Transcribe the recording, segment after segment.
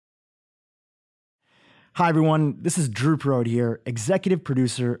Hi, everyone. This is Drew Perot here, executive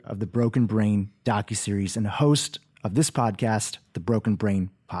producer of the Broken Brain docuseries and host of this podcast, the Broken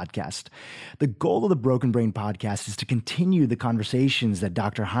Brain Podcast. The goal of the Broken Brain Podcast is to continue the conversations that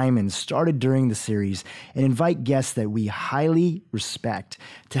Dr. Hyman started during the series and invite guests that we highly respect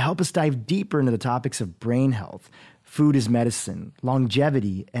to help us dive deeper into the topics of brain health, food as medicine,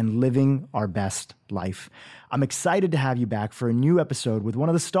 longevity, and living our best life. I'm excited to have you back for a new episode with one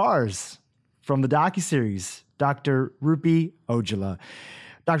of the stars from the docuseries, Dr. Rupy Aujla.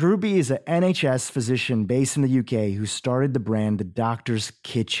 Dr. Rupy is an NHS physician based in the UK who started the brand The Doctor's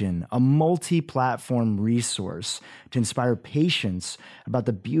Kitchen, a multi-platform resource to inspire patients about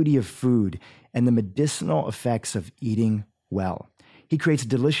the beauty of food and the medicinal effects of eating well. He creates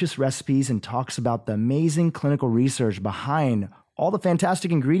delicious recipes and talks about the amazing clinical research behind all the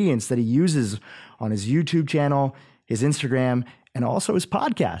fantastic ingredients that he uses on his YouTube channel, his Instagram, and also his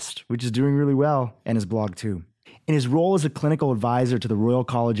podcast, which is doing really well, and his blog too. In his role as a clinical advisor to the Royal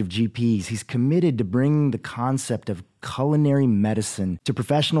College of GPs, he's committed to bringing the concept of culinary medicine to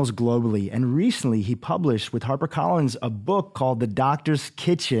professionals globally. And recently, he published with HarperCollins a book called The Doctor's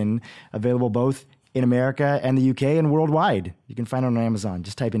Kitchen, available both in America and the UK and worldwide. You can find it on Amazon.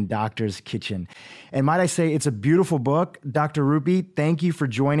 Just type in Doctor's Kitchen. And might I say, it's a beautiful book. Dr. Rupy, thank you for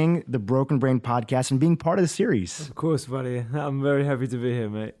joining the Broken Brain Podcast and being part of the series. Of course, buddy. I'm very happy to be here,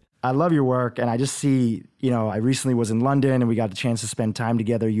 mate. I love your work, and I just see, I recently was in London, and we got the chance to spend time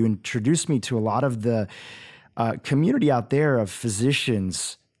together. You introduced me to a lot of the community out there of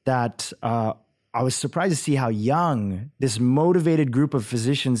physicians that I was surprised to see how young this motivated group of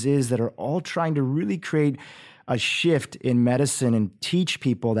physicians is that are all trying to really create a shift in medicine and teach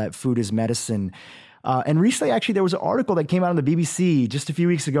people that food is medicine. And recently, actually, there was an article that came out on the BBC just a few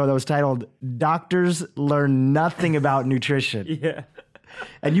weeks ago that was titled, "Doctors Learn Nothing About Nutrition." Yeah.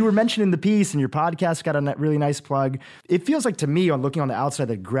 And you were mentioned in the piece, and your podcast got a really nice plug. It feels like to me, on looking on the outside,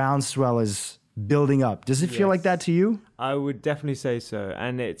 that groundswell is building up. Does it feel like that to you? I would definitely say so.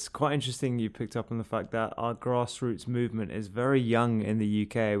 And it's quite interesting you picked up on the fact that our grassroots movement is very young in the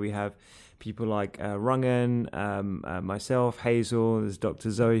UK. We have people like Rungan, myself, Hazel, there's Dr.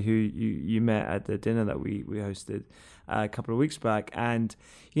 Zoe, who you met at the dinner that we hosted a couple of weeks back. And,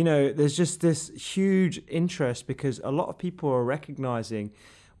 there's just this huge interest because a lot of people are recognizing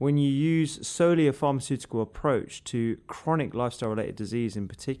when you use solely a pharmaceutical approach to chronic lifestyle-related disease in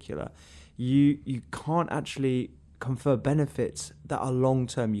particular, you can't actually confer benefits that are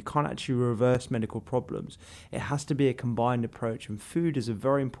long-term. You can't actually reverse medical problems. It has to be a combined approach, and food is a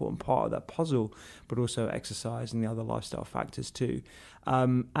very important part of that puzzle, but also exercise and the other lifestyle factors too.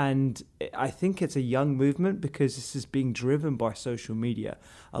 And I think it's a young movement because this is being driven by social media.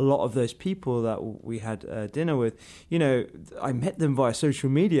 A lot of those people that we had dinner with, I met them via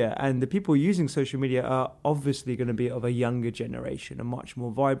social media, and the people using social media are obviously going to be of a younger generation, a much more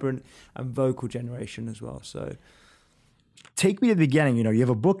vibrant and vocal generation as well. So take me to the beginning. You have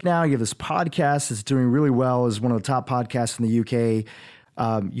a book now, you have this podcast that's doing really well, is one of the top podcasts in the UK.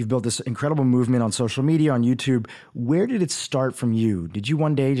 You've built this incredible movement on social media, on YouTube. Where did it start from you? Did you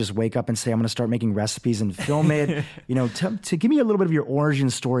one day just wake up and say, I'm going to start making recipes and film it? To give me a little bit of your origin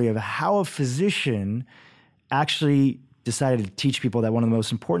story of how a physician actually decided to teach people that one of the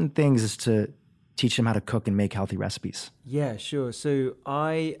most important things is to teach them how to cook and make healthy recipes. Yeah, sure. So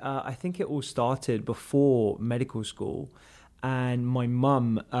I think it all started before medical school. And my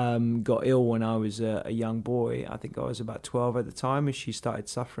mum got ill when I was a young boy. I think I was about 12 at the time, and she started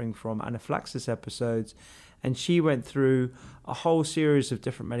suffering from anaphylaxis episodes. And she went through a whole series of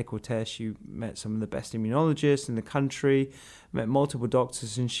different medical tests. She met some of the best immunologists in the country, met multiple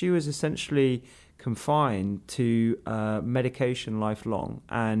doctors, and she was essentially confined to medication lifelong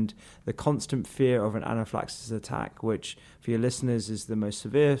and the constant fear of an anaphylaxis attack, which for your listeners is the most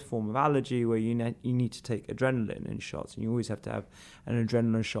severe form of allergy where you need to take adrenaline in shots, and you always have to have an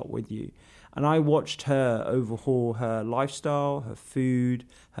adrenaline shot with you. And I watched her overhaul her lifestyle, her food,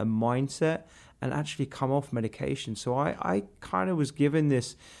 her mindset, and actually come off medication. So I kind of was given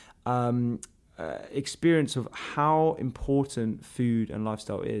this experience of how important food and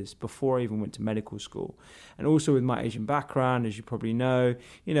lifestyle is before I even went to medical school. And also with my Asian background, as you probably know,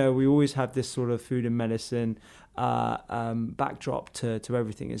 we always have this sort of food and medicine backdrop to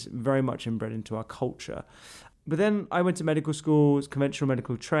everything. It's very much inbred into our culture. But then I went to medical school, was conventional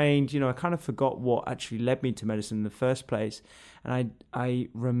medical trained. I kind of forgot what actually led me to medicine in the first place. And I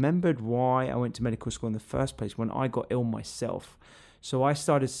remembered why I went to medical school in the first place when I got ill myself. So I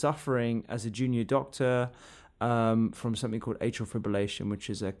started suffering as a junior doctor from something called atrial fibrillation, which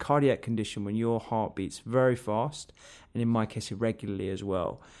is a cardiac condition when your heart beats very fast, and in my case, irregularly as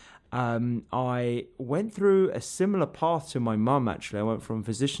well. I went through a similar path to my mum, actually. I went from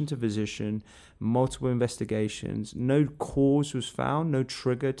physician to physician, multiple investigations. No cause was found, no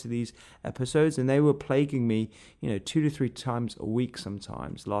trigger to these episodes. And they were plaguing me, 2 to 3 times a week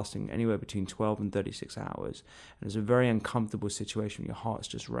sometimes, lasting anywhere between 12 and 36 hours. And it's a very uncomfortable situation. Your heart's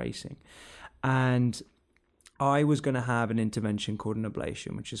just racing. And I was going to have an intervention called an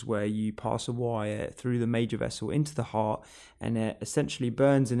ablation, which is where you pass a wire through the major vessel into the heart, and it essentially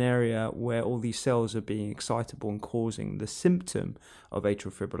burns an area where all these cells are being excitable and causing the symptom of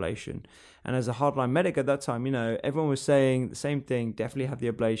atrial fibrillation. And as a hardline medic at that time, everyone was saying the same thing, definitely have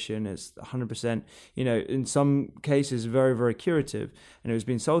the ablation. It's 100%, in some cases, very, very curative. And it was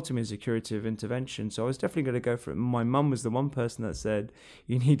being sold to me as a curative intervention. So I was definitely going to go for it. My mum was the one person that said,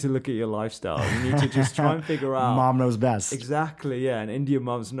 you need to look at your lifestyle. You need to just try and figure out. Mom knows best. Exactly, yeah. And Indian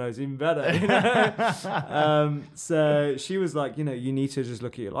mums knows even better. So she was like, you need to just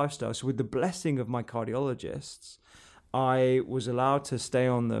look at your lifestyle. So with the blessing of my cardiologists, I was allowed to stay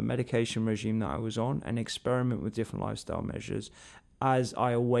on the medication regime that I was on and experiment with different lifestyle measures as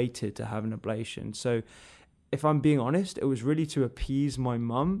I awaited to have an ablation. So if I'm being honest, it was really to appease my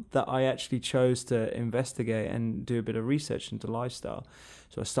mum that I actually chose to investigate and do a bit of research into lifestyle.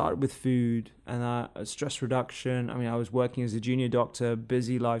 So I started with food and stress reduction. I was working as a junior doctor,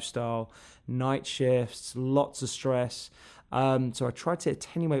 busy lifestyle, night shifts, lots of stress. So I tried to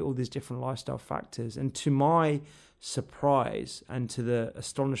attenuate all these different lifestyle factors. And to my surprise and to the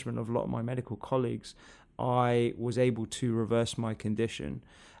astonishment of a lot of my medical colleagues, I was able to reverse my condition.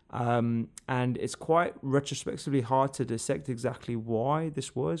 And it's quite retrospectively hard to dissect exactly why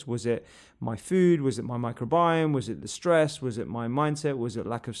this was. Was it my food? Was it my microbiome? Was it the stress? Was it my mindset? Was it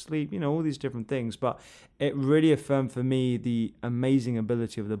lack of sleep? All these different things. But it really affirmed for me the amazing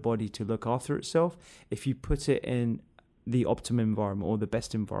ability of the body to look after itself if you put it in the optimum environment or the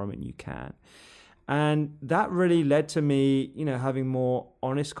best environment you can. And that really led to me, having more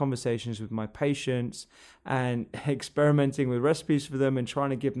honest conversations with my patients and experimenting with recipes for them and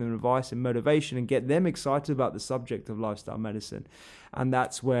trying to give them advice and motivation and get them excited about the subject of lifestyle medicine. And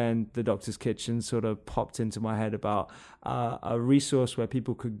that's when the Doctor's Kitchen sort of popped into my head about a resource where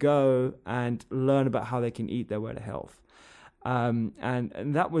people could go and learn about how they can eat their way to health.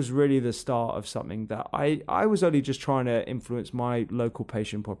 And that was really the start of something that I was only just trying to influence my local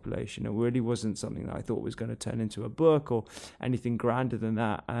patient population. It really wasn't something that I thought was going to turn into a book or anything grander than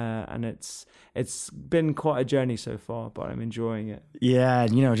that. And it's been quite a journey so far, but I'm enjoying it. Yeah,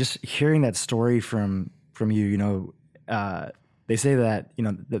 just hearing that story from you, they say that,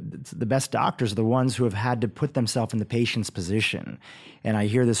 the best doctors are the ones who have had to put themselves in the patient's position. And I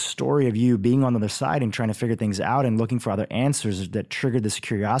hear this story of you being on the other side and trying to figure things out and looking for other answers that triggered this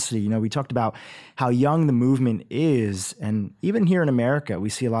curiosity. We talked about how young the movement is. And even here in America,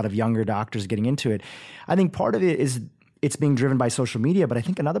 we see a lot of younger doctors getting into it. I think part of it is it's being driven by social media. But I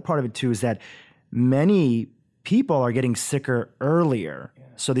think another part of it, too, is that many people are getting sicker earlier. Yeah.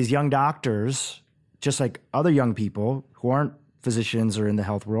 So these young doctors, just like other young people who aren't physicians or in the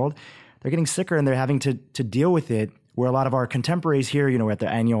health world, they're getting sicker and they're having to deal with it, where a lot of our contemporaries here, at the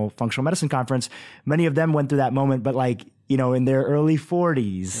annual functional medicine conference, many of them went through that moment, but in their early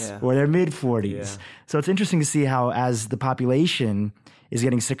 40s or their mid 40s. Yeah. So it's interesting to see how as the population is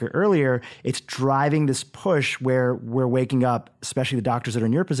getting sicker earlier, it's driving this push where we're waking up, especially the doctors that are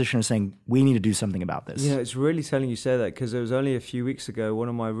in your position, are saying, we need to do something about this. It's really telling you say that, because it was only a few weeks ago, one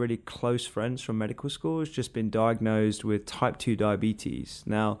of my really close friends from medical school has just been diagnosed with type 2 diabetes.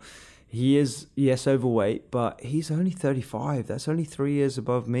 Now, he is, yes, overweight, but he's only 35. That's only 3 years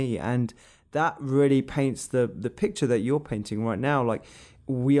above me. And that really paints the picture that you're painting right now. Like,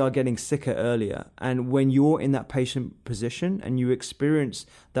 we are getting sicker earlier. And when you're in that patient position and you experience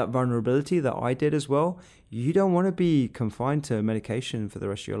that vulnerability that I did as well, you don't want to be confined to medication for the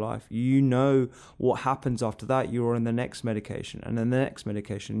rest of your life. You know what happens after that. You're on the next medication and then the next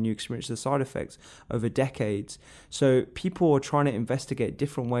medication, and you experience the side effects over decades. So people are trying to investigate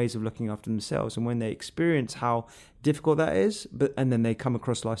different ways of looking after themselves. And when they experience how difficult that is, and then they come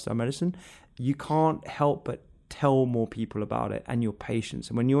across lifestyle medicine, you can't help but tell more people about it and your patients.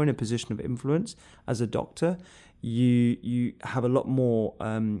 And when you're in a position of influence as a doctor, you have a lot more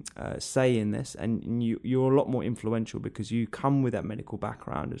say in this, and you're a lot more influential because you come with that medical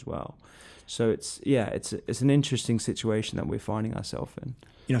background as well. So it's an interesting situation that we're finding ourselves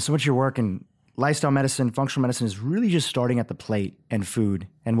in. So much of your work in lifestyle medicine, functional medicine is really just starting at the plate and food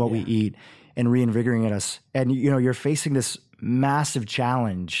and what we eat and reinvigorating us. And you're facing this massive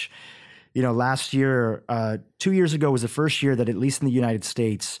challenge. Last year, 2 years ago was the first year that, at least in the United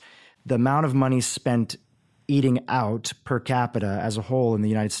States, the amount of money spent eating out per capita as a whole in the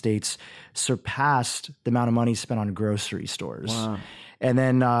United States surpassed the amount of money spent on grocery stores. Wow. And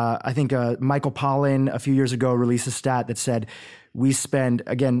then I think Michael Pollan a few years ago released a stat that said we spend,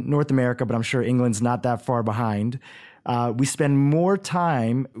 again, North America, but I'm sure England's not that far behind. We spend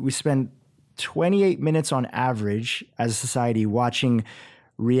 28 minutes on average as a society watching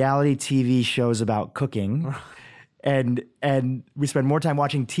reality TV shows about cooking. And we spend more time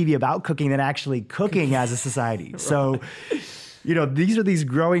watching TV about cooking than actually cooking as a society. Right. So, these are these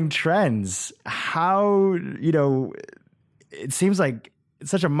growing trends. How, it seems like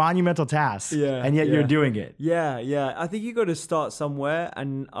it's such a monumental task, and yet you're doing it. Yeah. I think you got to start somewhere,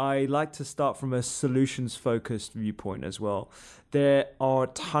 and I like to start from a solutions-focused viewpoint as well. There are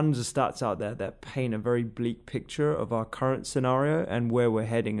tons of stats out there that paint a very bleak picture of our current scenario and where we're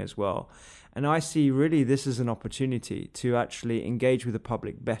heading as well. And I see really this as an opportunity to actually engage with the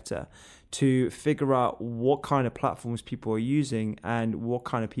public better, to figure out what kind of platforms people are using and what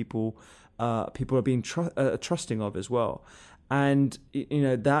kind of people are being trusting of as well. And,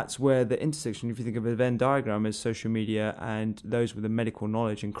 that's where the intersection, if you think of a Venn diagram, is social media and those with the medical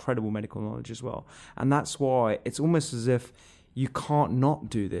knowledge, incredible medical knowledge as well. And that's why it's almost as if you can't not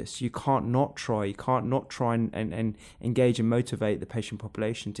do this. You can't not try. You can't not try and engage and motivate the patient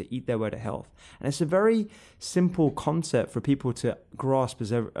population to eat their way to health. And it's a very simple concept for people to grasp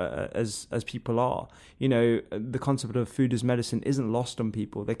as people are. The concept of food as medicine isn't lost on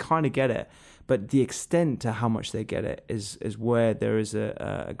people. They kind of get it. But the extent to how much they get it is where there is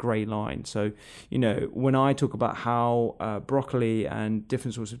a grey line. So, when I talk about how broccoli and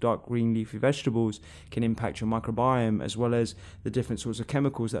different sorts of dark green leafy vegetables can impact your microbiome, as well as the different sorts of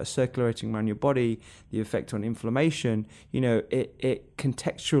chemicals that are circulating around your body, the effect on inflammation, it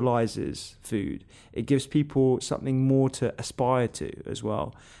contextualizes food. It gives people something more to aspire to as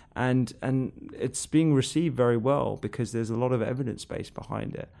well. And it's being received very well because there's a lot of evidence base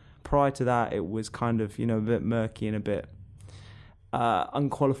behind it. Prior to that, it was kind of, a bit murky and a bit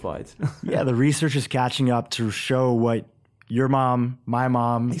unqualified. Yeah, the research is catching up to show what your mom, my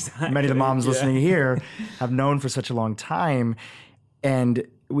mom, exactly. Many of the moms listening here have known for such a long time. And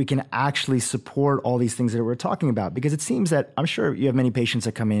we can actually support all these things that we're talking about, because it seems that I'm sure you have many patients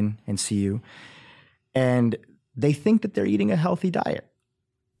that come in and see you and they think that they're eating a healthy diet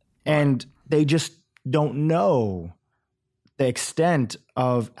and they just don't know the extent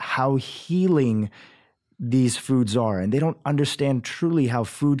of how healing these foods are. And they don't understand truly how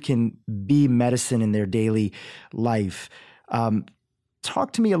food can be medicine in their daily life.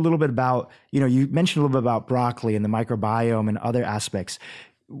 Talk to me a little bit about, you mentioned a little bit about broccoli and the microbiome and other aspects.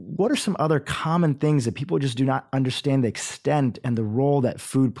 What are some other common things that people just do not understand the extent and the role that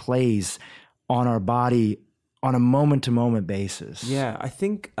food plays on our body on a moment-to-moment basis? Yeah, I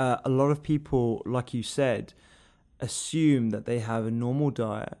think a lot of people, like you said, assume that they have a normal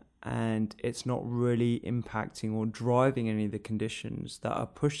diet and it's not really impacting or driving any of the conditions that are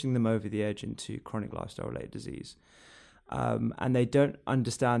pushing them over the edge into chronic lifestyle-related disease. And they don't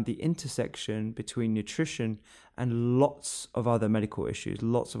understand the intersection between nutrition and lots of other medical issues,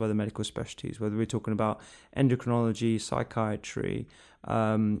 lots of other medical specialties, whether we're talking about endocrinology, psychiatry,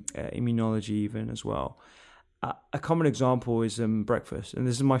 immunology even as well. A common example is breakfast, and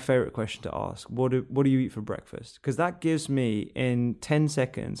this is my favorite question to ask. What do you eat for breakfast? Because that gives me, in 10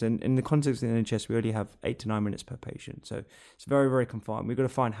 seconds, and in the context of the NHS, we only have 8 to 9 minutes per patient, so it's very, very confined. We've got to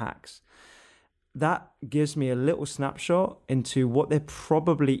find hacks. That gives me a little snapshot into what they're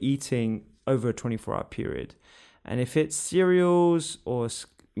probably eating over a 24-hour period. And if it's cereals or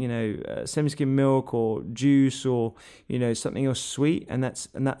semi-skim milk or juice or something else sweet, and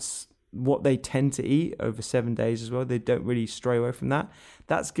that's what they tend to eat over 7 days as well, they don't really stray away from that.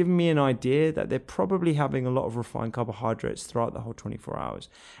 That's given me an idea that they're probably having a lot of refined carbohydrates throughout the whole 24 hours.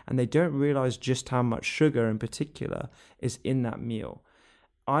 And they don't realize just how much sugar in particular is in that meal.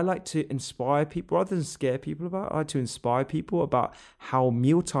 I like to inspire people rather than scare people about it. I like to inspire people about how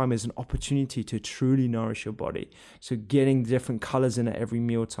mealtime is an opportunity to truly nourish your body. So getting different colors in at every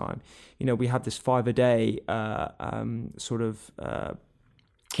mealtime. We have this 5-a-day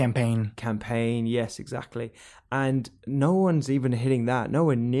campaign. Yes, exactly. And no one's even hitting that,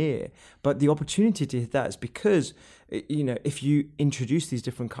 nowhere near. But the opportunity to hit that is because, if you introduce these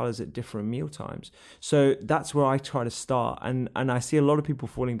different colors at different meal times. So that's where I try to start. And I see a lot of people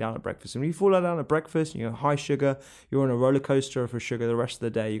falling down at breakfast. And when you fall down at breakfast, high sugar, you're on a roller coaster for sugar the rest of the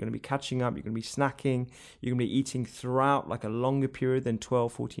day. You're going to be catching up. You're going to be snacking. You're going to be eating throughout like a longer period than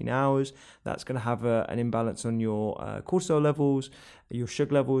 12, 14 hours. That's going to have an imbalance on your cortisol levels, your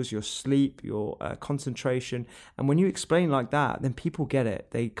sugar levels, your sleep, your concentration. And when you explain like that, then people get it.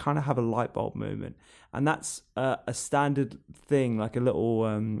 They kind of have a light bulb moment. And that's a standard thing, like a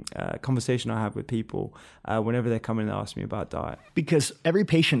little conversation I have with people whenever they come in and ask me about diet. Because every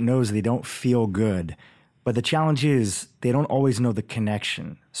patient knows they don't feel good, but the challenge is they don't always know the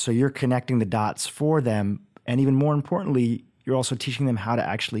connection. So you're connecting the dots for them. And even more importantly, you're also teaching them how to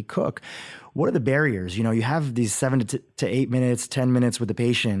actually cook. What are the barriers? You have these 7 to 8 minutes, 10 minutes with the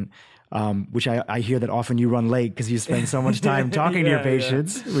patient, which I hear that often you run late because you spend so much time talking to your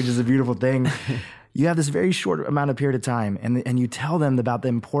patients, which is a beautiful thing. You have this very short amount of period of time, and you tell them about the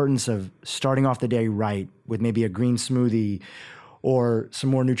importance of starting off the day right with maybe a green smoothie or some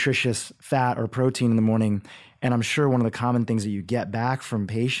more nutritious fat or protein in the morning. And I'm sure one of the common things that you get back from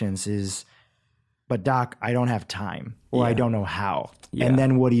patients is, but doc, I don't have time, or I don't know how. Yeah. And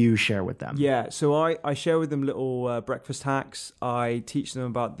then what do you share with them? Yeah, so I share with them little breakfast hacks. I teach them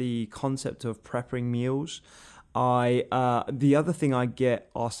about the concept of prepping meals. The other thing I get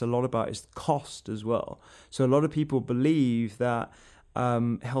asked a lot about is cost as well. So a lot of people believe that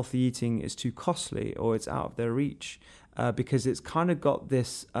healthy eating is too costly or it's out of their reach because it's kind of got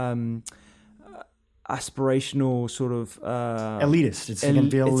this aspirational sort of elitist. It can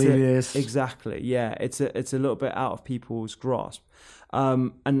feel elitist. Exactly. Yeah, it's a little bit out of people's grasp.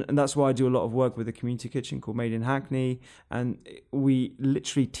 And that's why I do a lot of work with a community kitchen called Made in Hackney. And we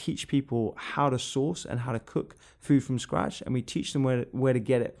literally teach people how to source and how to cook food from scratch. And we teach them where to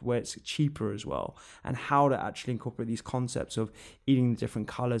get it, where it's cheaper as well, and how to actually incorporate these concepts of eating the different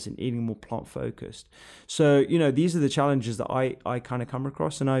colors and eating more plant focused. So, these are the challenges that I kind of come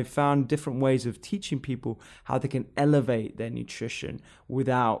across. And I found different ways of teaching people how they can elevate their nutrition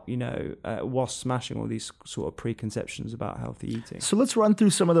without, whilst smashing all these sort of preconceptions about healthy eating. So let's run through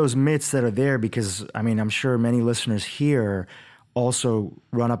some of those myths that are there, because I'm sure many listeners here also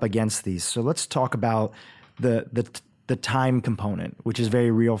run up against these. So let's talk about the time component, which is very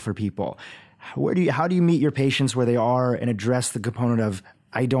real for people. How do you meet your patients where they are and address the component of,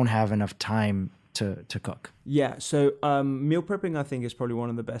 I don't have enough time to cook? Yeah, so meal prepping, I think, is probably one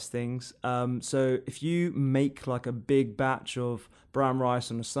of the best things. So if you make like a big batch of brown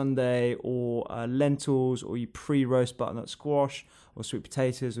rice on a Sunday, or lentils, or you pre-roast butternut squash or sweet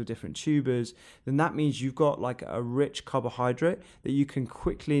potatoes or different tubers, then that means you've got like a rich carbohydrate that you can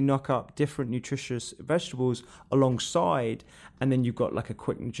quickly knock up different nutritious vegetables alongside, and then you've got like a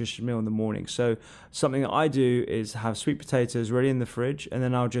quick nutritious meal in the morning. So something that I do is have sweet potatoes ready in the fridge, and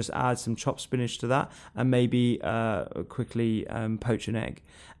then I'll just add some chopped spinach to that, and maybe quickly poach an egg.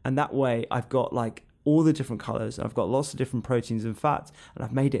 And that way I've got like all the different colors, and I've got lots of different proteins and fats, and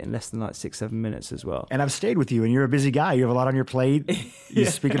I've made it in less than like 6-7 minutes as well. And I've stayed with you, and you're a busy guy. You have a lot on your plate. You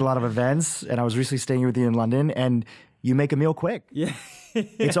speak at a lot of events, and I was recently staying with you in London, and you make a meal quick. Yeah.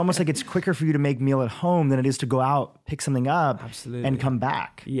 It's almost like it's quicker for you to make meal at home than it is to go out, pick something up, absolutely, and come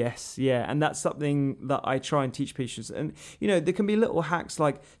back. Yes, yeah. And that's something that I try and teach patients. And, there can be little hacks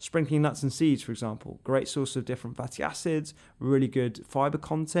like sprinkling nuts and seeds, for example. Great source of different fatty acids, really good fiber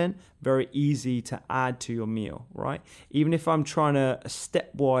content, very easy to add to your meal, right? Even if I'm trying to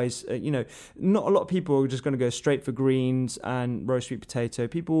stepwise, not a lot of people are just going to go straight for greens and roast sweet potato.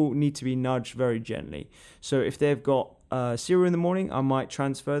 People need to be nudged very gently. So if they've got cereal in the morning, I might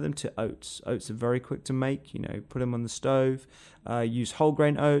transfer them to oats. Oats are very quick to make, put them on the stove, use whole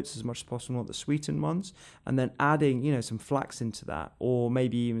grain oats as much as possible, not the sweetened ones, and then adding, some flax into that, or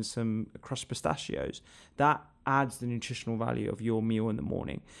maybe even some crushed pistachios. That adds the nutritional value of your meal in the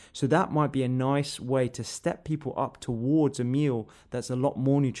morning. So that might be a nice way to step people up towards a meal that's a lot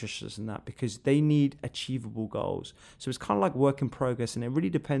more nutritious than that, because they need achievable goals. So it's kind of like work in progress, and it really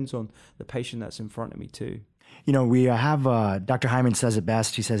depends on the patient that's in front of me too. We have, Dr. Hyman says it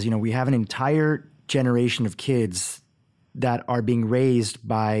best. He says, we have an entire generation of kids that are being raised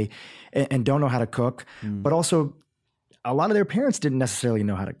by and don't know how to cook, but also a lot of their parents didn't necessarily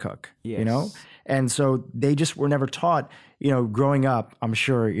know how to cook, yes. And so they just were never taught, growing up. I'm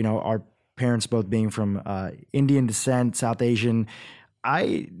sure, our parents both being from Indian descent, South Asian,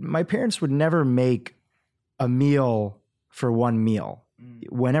 my parents would never make a meal for one meal.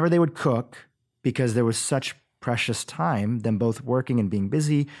 Whenever they would cook, because there was such precious time, them both working and being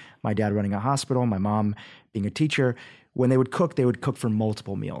busy, my dad running a hospital, my mom being a teacher, when they would cook for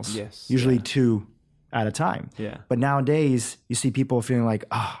multiple meals. Yes. Usually 2 at a time. Yeah. But nowadays, you see people feeling like,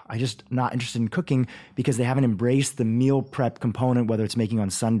 I'm just not interested in cooking, because they haven't embraced the meal prep component, whether it's making on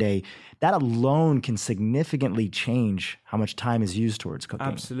Sunday. That alone can significantly change how much time is used towards cooking.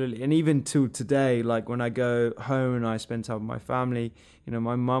 Absolutely. And even till today, like when I go home and I spend time with my family,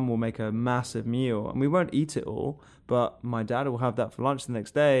 My mum will make a massive meal and we won't eat it all, but my dad will have that for lunch the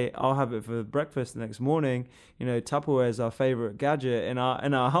next day. I'll have it for breakfast the next morning. Tupperware is our favorite gadget in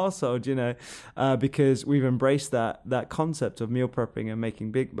our household, because we've embraced that concept of meal prepping and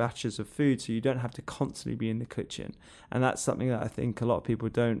making big batches of food so you don't have to constantly be in the kitchen. And that's something that I think a lot of people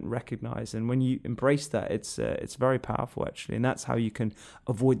don't recognize. And when you embrace that, it's very powerful, actually. And that's how you can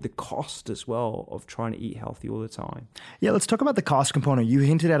avoid the cost as well of trying to eat healthy all the time. Yeah, let's talk about the cost component. You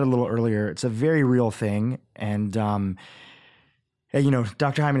hinted at it a little earlier. It's a very real thing. And,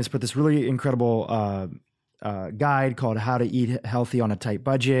 Dr. Hyman has put this really incredible guide called How to Eat Healthy on a Tight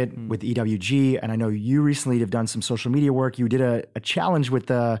Budget with EWG. And I know you recently have done some social media work. You did a challenge with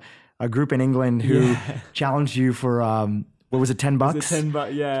a group in England who challenged you for, what was it, $10?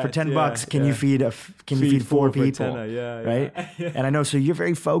 $10, for $10, can you feed four people? Right? Yeah. And I know, so you're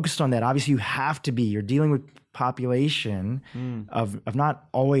very focused on that. Obviously, you have to be. You're dealing with population of not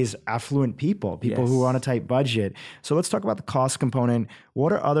always affluent people who are on a tight budget. So let's talk about the cost component.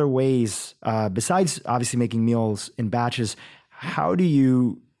 What are other ways, besides obviously making meals in batches, how do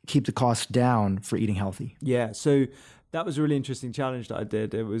you keep the cost down for eating healthy? Yeah, so that was a really interesting challenge that I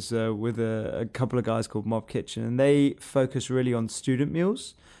did. It was with a couple of guys called Mob Kitchen, and they focus really on student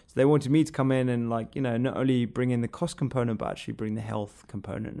meals. So they wanted me to come in and not only bring in the cost component, but actually bring the health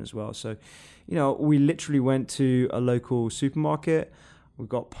component as well. So, we literally went to a local supermarket. We've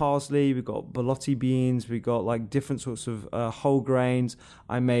got parsley, we've got borlotti beans, we've got different sorts of whole grains.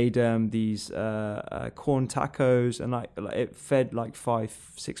 I made these corn tacos, and it fed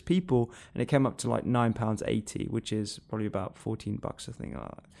 5-6 people, and it came up to £9.80, which is probably about $14, I think,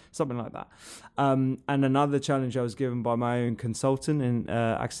 something like that. And another challenge I was given by my own consultant in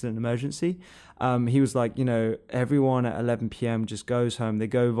accident emergency. He was like, everyone at 11 p.m. just goes home. They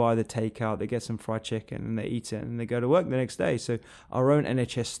go via the takeout, they get some fried chicken and they eat it and they go to work the next day. So our own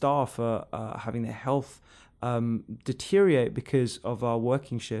NHS staff are having their health deteriorate because of our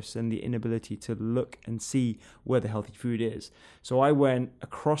working shifts and the inability to look and see where the healthy food is. So I went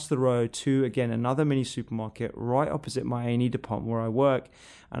across the road to, again, another mini supermarket right opposite my A&E department where I work,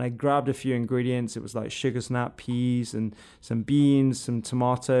 and I grabbed a few ingredients. It was sugar snap peas and some beans, some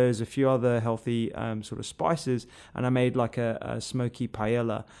tomatoes, a few other healthy sort of spices, and I made a smoky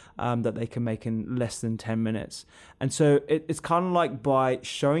paella that they can make in less than 10 minutes. And so it's kind of like by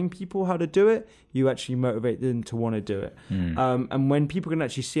showing people how to do it, you actually motivate them to want to do it. And when people can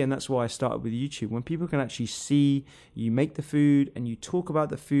actually see, and that's why I started with YouTube, when people can actually see you make the food and you talk about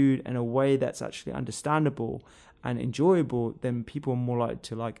the food in a way that's actually understandable and enjoyable, then people are more likely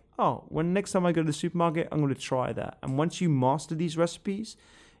to when next time I go to the supermarket, I'm going to try that. And once you master these recipes,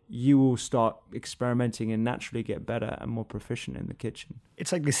 you will start experimenting and naturally get better and more proficient in the kitchen.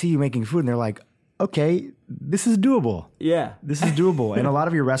 It's like they see you making food and they're like, okay, this is doable. Yeah. This is doable. And a lot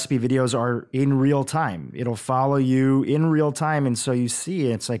of your recipe videos are in real time. It'll follow you in real time. And so you see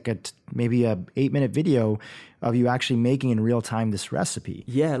it's maybe a 8-minute video of you actually making in real time this recipe.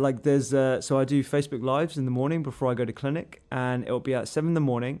 Yeah, there's, so I do Facebook Lives in the morning before I go to clinic, and it'll be at 7 in the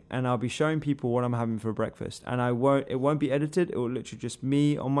morning, and I'll be showing people what I'm having for breakfast. And it won't be edited. It will literally just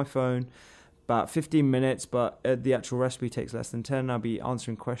me on my phone, about 15 minutes, but the actual recipe takes less than 10. I'll be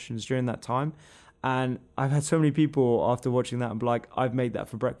answering questions during that time. And I've had so many people after watching that be like, I've made that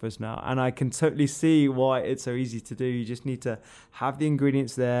for breakfast now. And I can totally see why it's so easy to do. You just need to have the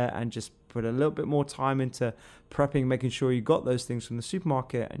ingredients there and just put a little bit more time into prepping, making sure you got those things from the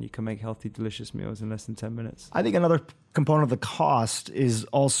supermarket, and you can make healthy, delicious meals in less than 10 minutes. I think another component of the cost is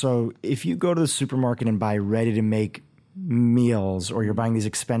also if you go to the supermarket and buy ready-to-make meals, or you're buying these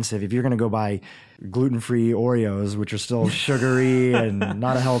expensive, if you're going to go buy gluten-free Oreos, which are still sugary and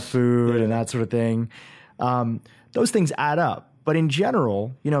not a health food and that sort of thing, those things add up. But in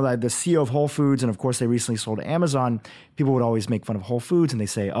general, the CEO of Whole Foods, and of course they recently sold to Amazon, people would always make fun of Whole Foods and they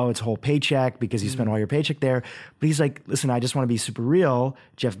say, oh, it's a whole paycheck because you spend all your paycheck there. But he's like, listen, I just want to be super real,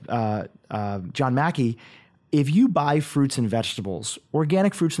 John Mackey, if you buy fruits and vegetables,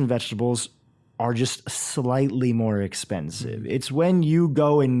 organic fruits and vegetables are just slightly more expensive. It's when you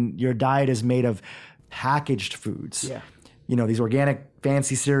go and your diet is made of packaged foods. Yeah. These organic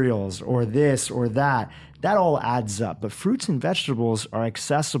fancy cereals or this or that all adds up. But fruits and vegetables are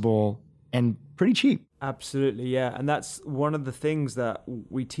accessible and pretty cheap. Absolutely, yeah. And that's one of the things that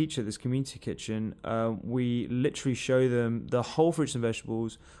we teach at this community kitchen. We literally show them the whole fruits and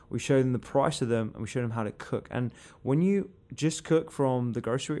vegetables, we show them the price of them, and we show them how to cook. And when you just cook from the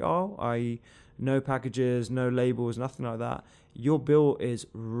grocery aisle, i.e. no packages, no labels, nothing like that, your bill is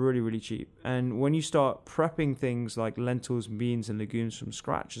really, really cheap. And when you start prepping things like lentils, beans, and legumes from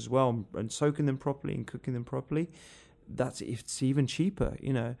scratch as well, and soaking them properly and cooking them properly, it's even cheaper,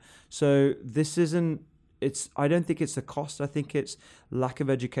 So this isn't. I don't think it's the cost. I think it's lack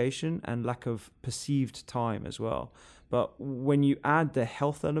of education and lack of perceived time as well. But when you add the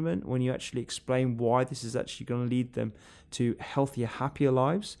health element, when you actually explain why this is actually going to lead them to healthier, happier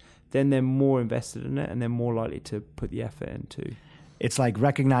lives, then they're more invested in it and they're more likely to put the effort into. It's like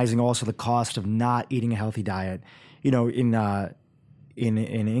recognizing also the cost of not eating a healthy diet. In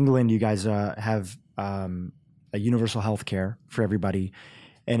England, you guys have a universal health care for everybody.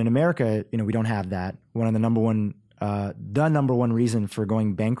 And in America, we don't have that. One of the number one reason for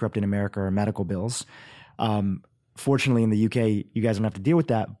going bankrupt in America are medical bills. Fortunately, in the UK, you guys don't have to deal with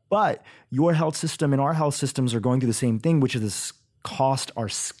that. But your health system and our health systems are going through the same thing, which is the costs are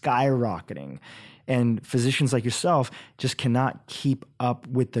skyrocketing. And physicians like yourself just cannot keep up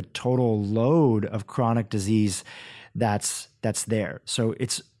with the total load of chronic disease that's there. So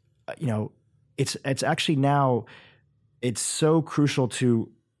it's actually now, it's so crucial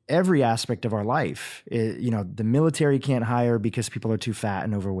to every aspect of our life. The military can't hire because people are too fat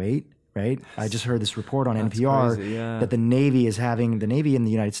and overweight, right? I just heard this report on NPR crazy, yeah. that the Navy in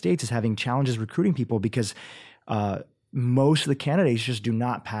the United States is having challenges recruiting people because most of the candidates just do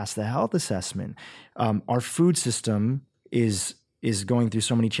not pass the health assessment. Our food system is going through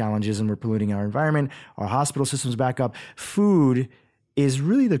so many challenges, and we're polluting our environment. Our hospital system's back up. Food is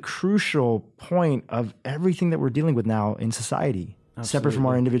really the crucial point of everything that we're dealing with now in society, separate from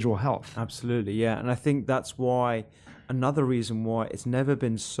our individual health. Absolutely, yeah. And I think that's why, another reason why it's never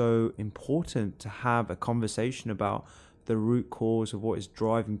been so important to have a conversation about the root cause of what is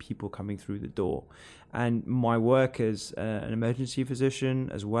driving people coming through the door. And my work as an emergency physician,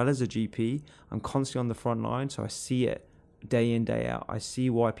 as well as a GP, I'm constantly on the front line, so I see it day in, day out. I see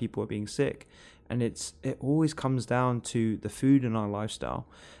why people are being sick. And it always comes down to the food in our lifestyle.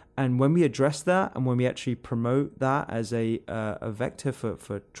 And when we address that, and when we actually promote that as a vector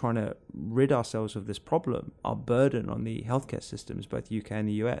for trying to rid ourselves of this problem, our burden on the healthcare systems, both UK and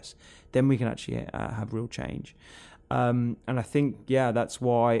the US, then we can actually have real change. And I think, that's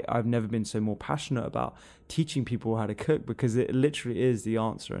why I've never been so more passionate about teaching people how to cook, because it literally is the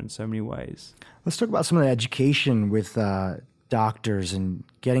answer in so many ways. Let's talk about some of the education with doctors and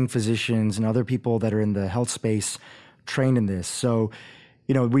getting physicians and other people that are in the health space trained in this. So,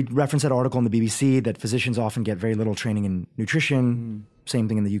 we referenced that article in the BBC that physicians often get very little training in nutrition. Same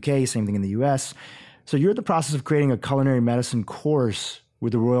thing in the UK, same thing in the US. So you're in the process of creating a culinary medicine course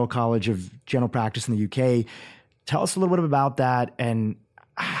with the Royal College of General Practice in the UK. Tell us a little bit about that, and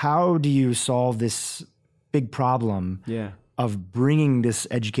how do you solve this big problem of bringing this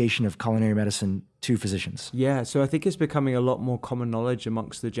education of culinary medicine to physicians? Yeah, so I think it's becoming a lot more common knowledge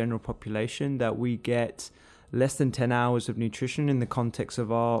amongst the general population that we get less than 10 hours of nutrition in the context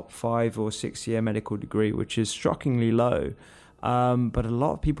of our 5 or 6 year medical degree, which is shockingly low. But a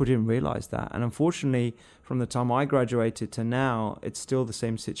lot of people didn't realize that. And unfortunately, from the time I graduated to now, it's still the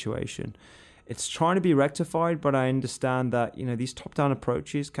same situation. It's trying to be rectified, but I understand that, these top-down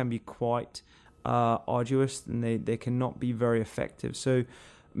approaches can be quite arduous, and they cannot be very effective. So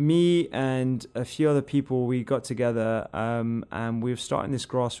me and a few other people, we got together and we're starting this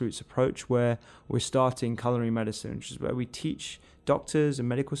grassroots approach where we're starting culinary medicine, which is where we teach doctors and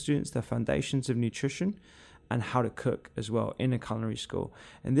medical students the foundations of nutrition and how to cook as well in a culinary school.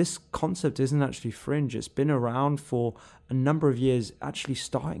 And this concept isn't actually fringe. It's been around for a number of years, actually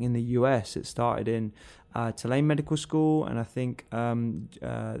starting in the US. It started in Tulane Medical School, and I think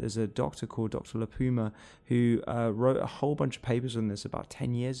there's a doctor called Dr. LaPuma who wrote a whole bunch of papers on this about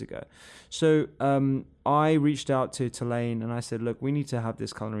 10 years ago. So I reached out to Tulane and I said, look, we need to have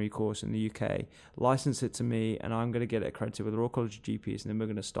this culinary course in the UK, license it to me, and I'm going to get it accredited with the Royal College of GPs, and then we're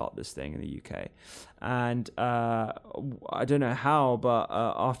going to start this thing in the UK. And I don't know how, but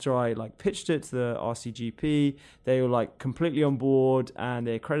after I pitched it to the RCGP, they were completely on board and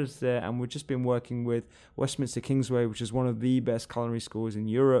they accredited it, and we've just been working with Westminster Kingsway, which is one of the best culinary schools in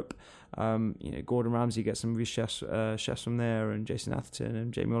Europe. Gordon Ramsay gets some of his chefs from there, and Jason Atherton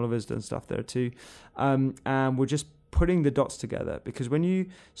and Jamie Oliver's done stuff there too. And we're just putting the dots together, because when you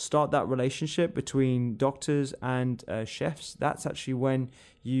start that relationship between doctors and chefs, that's actually when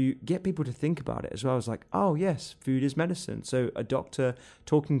you get people to think about it as well. It's oh yes, food is medicine. So a doctor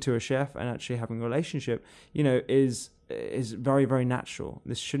talking to a chef and actually having a relationship, is is very, very natural.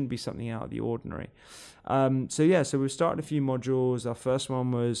 This shouldn't be something out of the ordinary. So we've started a few modules. Our first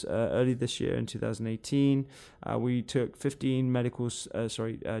one was early this year in 2018. We took 15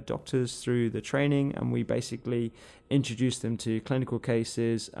 doctors through the training, and we basically introduced them to clinical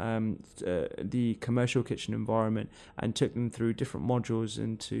cases, the commercial kitchen environment, and took them through different modules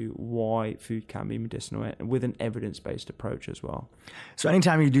into why food can be medicinal with an evidence-based approach as well. So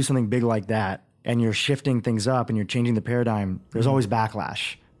anytime you do something big like that and you're shifting things up and you're changing the paradigm, there's always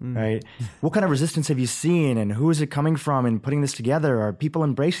backlash. Right? What kind of resistance have you seen, and who is it coming from in putting this together? Are people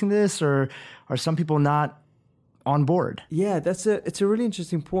embracing this, or are some people not on board? Yeah, it's a really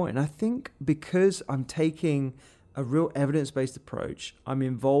interesting point. And I think because I'm taking a real evidence-based approach, I'm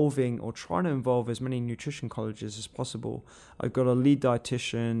involving or trying to involve as many nutrition colleges as possible. I've got a lead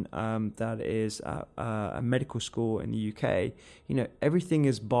dietitian that is at a medical school in the UK. Everything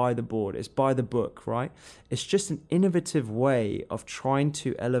is by the board. It's by the book, right? It's just an innovative way of trying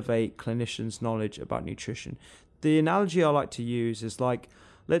to elevate clinicians' knowledge about nutrition. The analogy I like to use is like,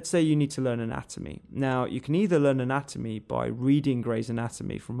 let's say you need to learn anatomy. Now, you can either learn anatomy by reading Gray's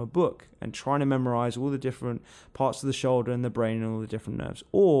Anatomy from a book and trying to memorize all the different parts of the shoulder and the brain and all the different nerves,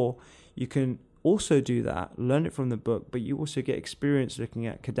 or you can also do that, learn it from the book, but you also get experience looking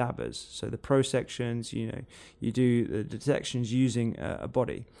at cadavers. So the prosections, you do the dissections using a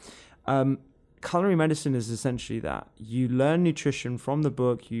body. Culinary medicine is essentially that. You learn nutrition from the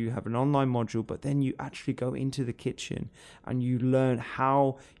book, you have an online module, but then you actually go into the kitchen and you learn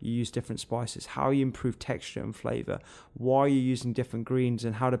how you use different spices, how you improve texture and flavor, why you're using different greens,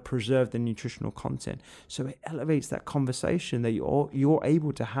 and how to preserve the nutritional content. So it elevates that conversation that you're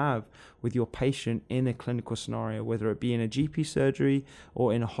able to have with your patient in a clinical scenario, whether it be in a GP surgery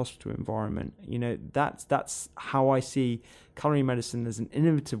or in a hospital environment. That's how I see culinary medicine as an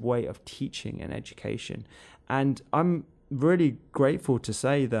innovative way of teaching and education. And I'm really grateful to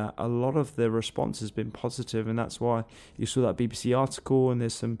say that a lot of the response has been positive, and that's why you saw that BBC article, and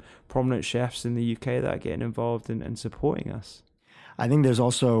there's some prominent chefs in the UK that are getting involved and supporting us. I think there's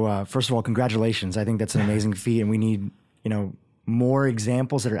also, first of all, congratulations. I think that's an amazing feat, and we need, more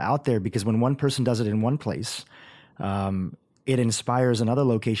examples that are out there, because when one person does it in one place, it inspires another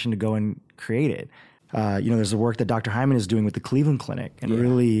location to go and create it. There's the work that Dr. Hyman is doing with the Cleveland Clinic and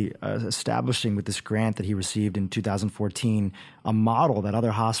really establishing with this grant that he received in 2014 a model that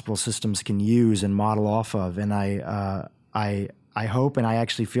other hospital systems can use and model off of. And I hope, and I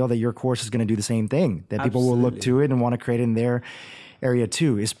actually feel that your course is going to do the same thing, that people will look to it and want to create it in their area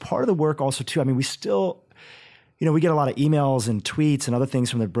too. Is part of the work also too, I mean, we still, we get a lot of emails and tweets and other things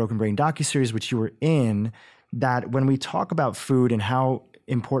from the Broken Brain docuseries, which you were in, that when we talk about food and how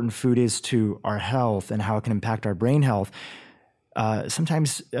important food is to our health and how it can impact our brain health,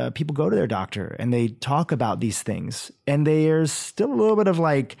 sometimes people go to their doctor and they talk about these things, and there's still a little bit of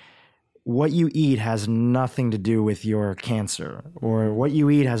like, what you eat has nothing to do with your cancer, or what you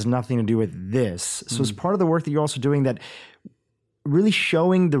eat has nothing to do with this. So it's part of the work that you're also doing, that really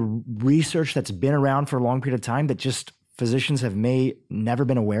showing the research that's been around for a long period of time that just physicians have never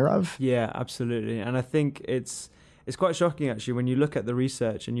been aware of. Yeah, absolutely. And I think it's quite shocking actually when you look at the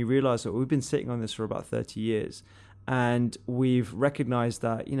research and you realize that we've been sitting on this for about 30 years. And we've recognized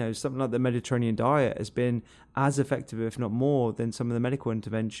that, something like the Mediterranean diet has been as effective, if not more, than some of the medical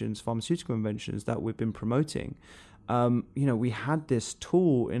interventions, pharmaceutical interventions that we've been promoting. We had this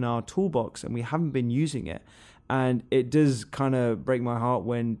tool in our toolbox and we haven't been using it. And it does kind of break my heart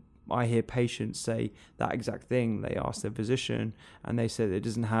when I hear patients say that exact thing. They ask their physician and they say that it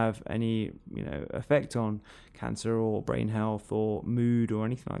doesn't have any, effect on cancer or brain health or mood or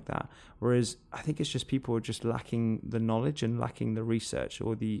anything like that. Whereas I think it's just people are just lacking the knowledge and lacking the research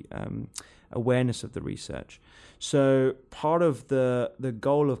or the awareness of the research. So part of the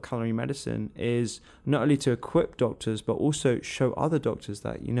goal of culinary medicine is not only to equip doctors, but also show other doctors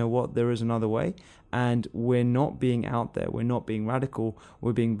that, there is another way. And we're not being out there. We're not being radical.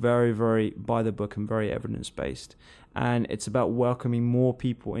 We're being very, very by the book and very evidence-based. And it's about welcoming more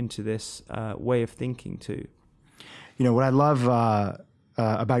people into this way of thinking too. What I love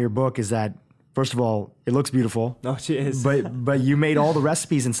about your book is that, first of all, it looks beautiful. Oh, cheers. But you made all the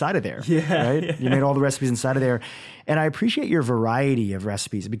recipes inside of there. Yeah. Right? Yeah. You made all the recipes inside of there. And I appreciate your variety of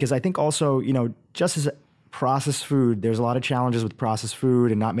recipes, because I think also, just as processed food, there's a lot of challenges with processed food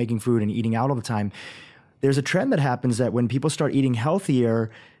and not making food and eating out all the time. There's a trend that happens that when people start eating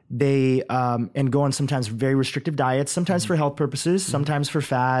healthier, they and go on sometimes very restrictive diets, sometimes for health purposes, sometimes for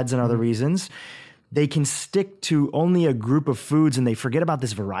fads and other reasons. They can stick to only a group of foods and they forget about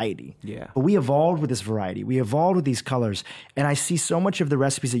this variety. Yeah. But we evolved with this variety. We evolved with these colors. And I see so much of the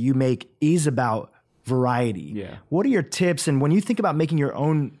recipes that you make is about variety. Yeah. What are your tips? And when you think about making your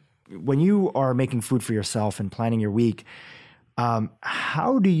own, when you are making food for yourself and planning your week,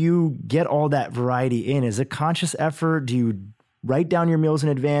 how do you get all that variety in? Is it conscious effort? Do you write down your meals in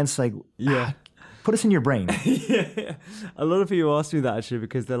advance? Like, put us in your brain. Yeah. A lot of people ask me that actually,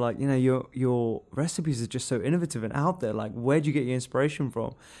 because they're like, your recipes are just so innovative and out there. Like, where do you get your inspiration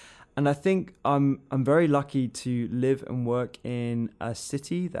from? And I think I'm very lucky to live and work in a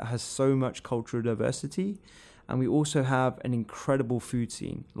city that has so much cultural diversity. And we also have an incredible food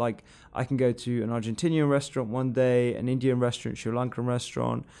scene. Like, I can go to an Argentinian restaurant one day, an Indian restaurant, Sri Lankan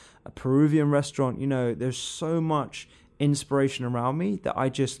restaurant, a Peruvian restaurant. There's so much inspiration around me that I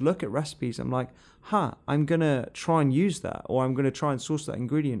just look at recipes. I'm like, I'm going to try and use that, or I'm going to try and source that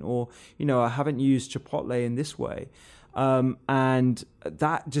ingredient, or, I haven't used Chipotle in this way. And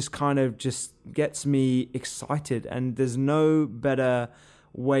that just kind of just gets me excited. And there's no better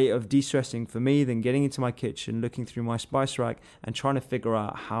way of de-stressing for me than getting into my kitchen, looking through my spice rack and trying to figure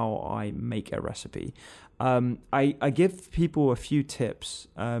out how I make a recipe. I give people a few tips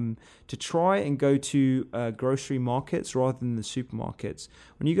to try and go to grocery markets rather than the supermarkets.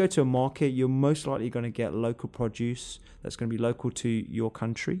 When you go to a market, you're most likely going to get local produce that's going to be local to your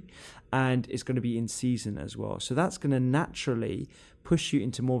country, and it's going to be in season as well. So that's going to naturally push you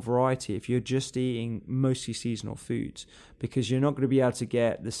into more variety if you're just eating mostly seasonal foods, because you're not going to be able to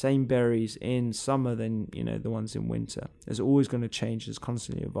get the same berries in summer than the ones in winter. There's always going to change. There's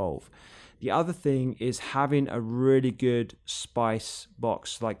constantly evolve. The other thing is having a really good spice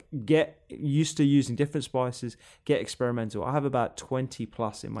box. Like, get used to using different spices, get experimental. I have about 20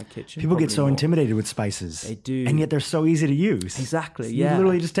 plus in my kitchen. People get so intimidated with spices. They do. And yet they're so easy to use. Exactly, so you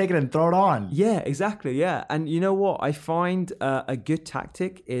literally just take it and throw it on. Yeah, exactly, yeah. And you know what? I find a good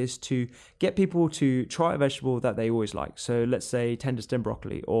tactic is to get people to try a vegetable that they always like. So let's say tender stem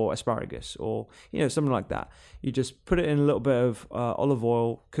broccoli or asparagus or, something like that. You just put it in a little bit of olive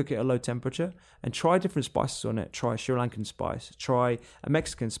oil, cook it at low temperature, and try different spices on it. Try Sri Lankan spice, try a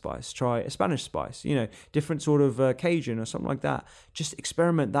Mexican spice, try a Spanish spice, different sort of Cajun or something like that. Just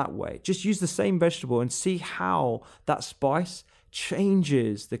experiment that way. Just use the same vegetable and see how that spice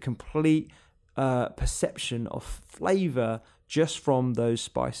changes the complete perception of flavor just from those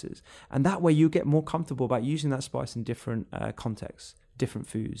spices. And that way you get more comfortable about using that spice in different contexts, different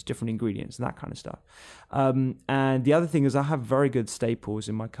foods, different ingredients, and that kind of stuff. And the other thing is I have very good staples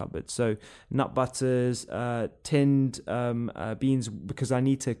in my cupboard. So nut butters, tinned beans, because I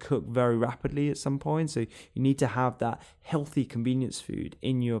need to cook very rapidly at some point. So you need to have that healthy convenience food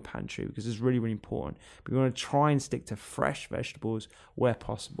in your pantry, because it's really, really important. But we want to try and stick to fresh vegetables where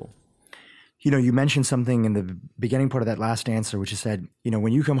possible. You mentioned something in the beginning part of that last answer, which you said,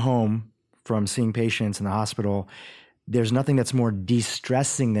 when you come home from seeing patients in the hospital, there's nothing that's more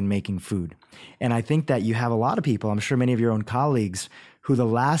de-stressing than making food. And I think that you have a lot of people, I'm sure many of your own colleagues, who the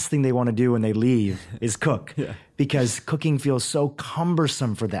last thing they want to do when they leave is cook, because cooking feels so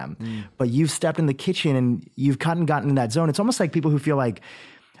cumbersome for them. But you've stepped in the kitchen and you've gotten in that zone. It's almost like people who feel like,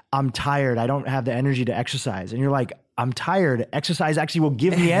 I'm tired, I don't have the energy to exercise. And you're like, I'm tired, exercise actually will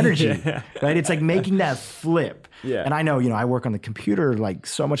give me energy, right? It's like making that flip. Yeah. And I know, I work on the computer like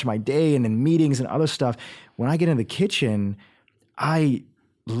so much of my day and in meetings and other stuff. When I get in the kitchen, I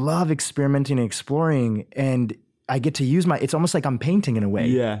love experimenting and exploring, and I get to use it's almost like I'm painting in a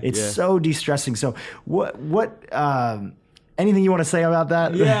way. It's so de-stressing. So what anything you want to say about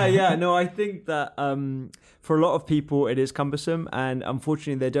that? Yeah. No, I think that for a lot of people it is cumbersome, and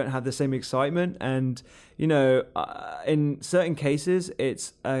unfortunately they don't have the same excitement. And in certain cases,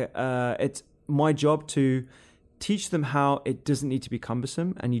 it's my job to teach them how it doesn't need to be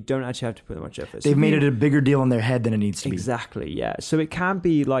cumbersome, and you don't actually have to put that much effort. They've made it a bigger deal in their head than it needs to be. Exactly, yeah. So it can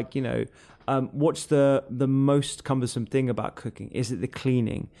be like, what's the most cumbersome thing about cooking? Is it the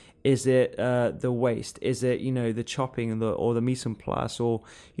cleaning? Is it the waste? Is it, the chopping or the mise en place, or,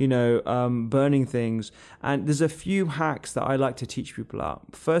 burning things? And there's a few hacks that I like to teach people out.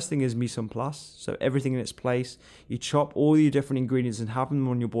 First thing is mise en place. So everything in its place. You chop all your different ingredients and have them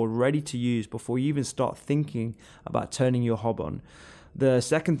on your board ready to use before you even start thinking about turning your hob on. The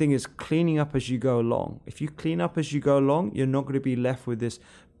second thing is cleaning up as you go along. If you clean up as you go along, you're not going to be left with this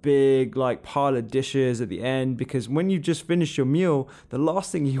big pile of dishes at the end, because when you just finish your meal, the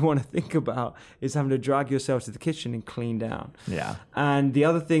last thing you want to think about is having to drag yourself to the kitchen and clean down. Yeah. And the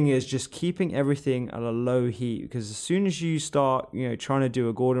other thing is just keeping everything at a low heat, because as soon as you start, trying to do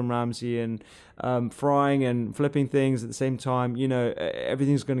a Gordon Ramsay and frying and flipping things at the same time,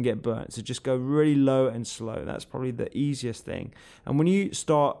 everything's going to get burnt. So just go really low and slow. That's probably the easiest thing. And when you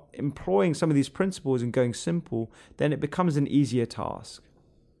start employing some of these principles and going simple, then it becomes an easier task.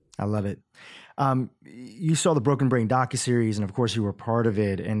 I love it. You saw the Broken Brain docuseries, and of course you were part of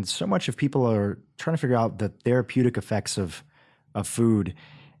it. And so much of people are trying to figure out the therapeutic effects of food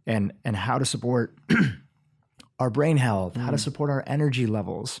and how to support our brain health, how to support our energy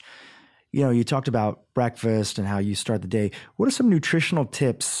levels. You know, you talked about breakfast and how you start the day. What are some nutritional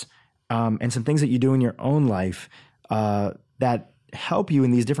tips and some things that you do in your own life that help you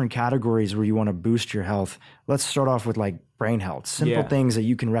in these different categories where you want to boost your health? Let's start off with like brain health, simple things that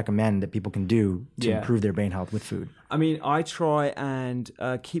you can recommend that people can do to improve their brain health with food. I mean, I try and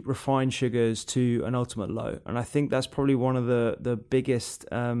keep refined sugars to an ultimate low. And I think that's probably one of the biggest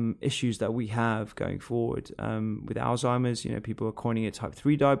issues that we have going forward with Alzheimer's. You know, people are coining it type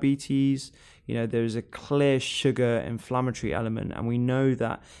 3 diabetes. You know, there's a clear sugar inflammatory element. And we know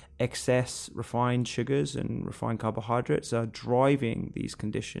that excess refined sugars and refined carbohydrates are driving these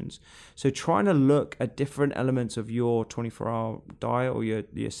conditions. So trying to look at different elements of your 24-hour diet or your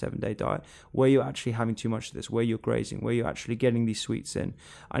 7-day diet, where you're actually having too much of this, where you're grazing, where you're actually getting these sweets in.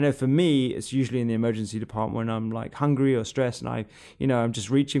 I know for me, it's usually in the emergency department when I'm like hungry or stressed and I'm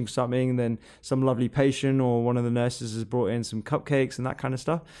just reaching for something, and then some lovely patient or one of the nurses has brought in some cupcakes and that kind of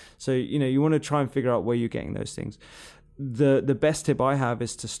stuff. So, you know, you want to try and figure out where you're getting those things. The best tip I have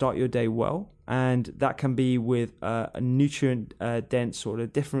is to start your day well, and that can be with a nutrient dense sort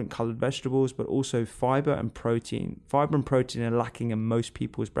of different colored vegetables, but also fiber and protein. Fiber and protein are lacking in most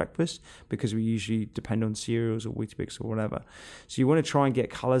people's breakfast because we usually depend on cereals or Weetabix or whatever. So you want to try and get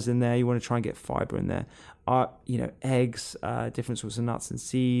colors in there. You want to try and get fiber in there. Eggs, different sorts of nuts and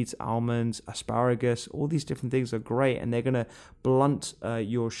seeds, almonds, asparagus, all these different things are great, and they're going to blunt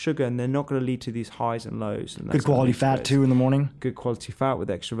your sugar, and they're not going to lead to these highs and lows. And good quality fat too in the morning. Good quality fat with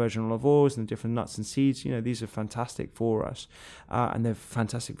extra virgin olive oils and different nuts and seeds. You know, these are fantastic for us, and they're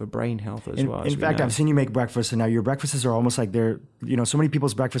fantastic for brain health as well. In fact, I've seen you make breakfast, and now your breakfasts are almost like they're, you know, so many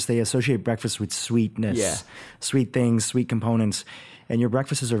people's breakfast, they associate breakfast with sweetness, sweet things, sweet components. And your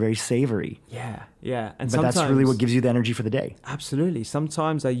breakfasts are very savory. Yeah. But that's really what gives you the energy for the day. Absolutely.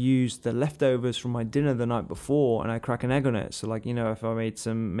 Sometimes I use the leftovers from my dinner the night before and I crack an egg on it. So like, you know, if I made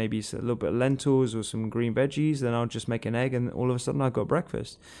maybe a little bit of lentils or some green veggies, then I'll just make an egg and all of a sudden I've got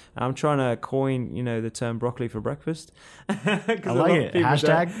breakfast. And I'm trying to coin, you know, the term broccoli for breakfast. I like it.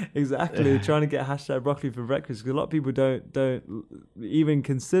 Hashtag. Exactly. Trying to get hashtag broccoli for breakfast, because a lot of people don't even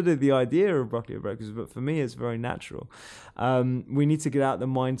consider the idea of broccoli for breakfast. But for me, it's very natural. We need to get out the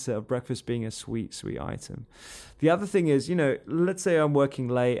mindset of breakfast being a sweet item. The other thing is, you know, let's say I'm working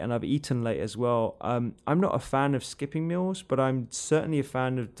late and I've eaten late as well. I'm not a fan of skipping meals, but I'm certainly a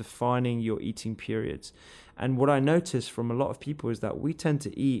fan of defining your eating periods. And what I notice from a lot of people is that we tend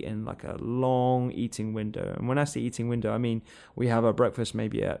to eat in like a long eating window. And when I say eating window, I mean we have our breakfast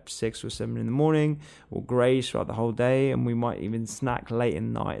maybe at 6 or 7 in the morning. We'll graze throughout the whole day, and we might even snack late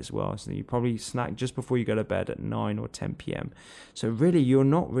in the night as well. So you probably snack just before you go to bed at 9 or 10 p.m. So really, you're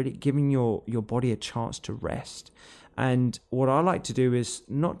not really giving your body a chance to rest. And what I like to do is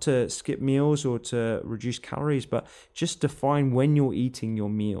not to skip meals or to reduce calories, but just define when you're eating your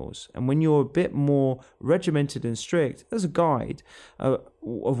meals. And when you're a bit more regimented and strict as a guide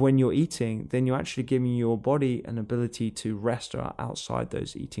of when you're eating, then you're actually giving your body an ability to rest outside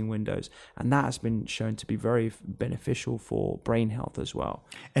those eating windows. And that has been shown to be very beneficial for brain health as well.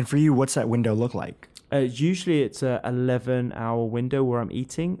 And for you, what's that window look like? Usually it's a 11-hour window where I'm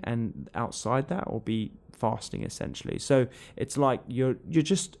eating, and outside that will be fasting essentially. So it's like you're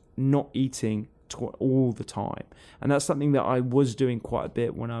just not eating all the time, and that's something that I was doing quite a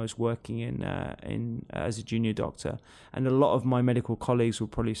bit when I was working in as a junior doctor. And a lot of my medical colleagues will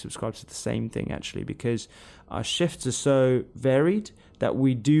probably subscribe to the same thing actually, because our shifts are so varied that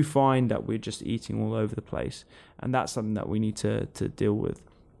we do find that we're just eating all over the place, and that's something that we need to deal with.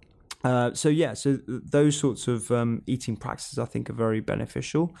 So those sorts of eating practices I think are very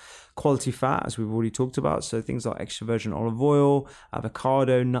beneficial. Quality fat, as we've already talked about, so things like extra virgin olive oil,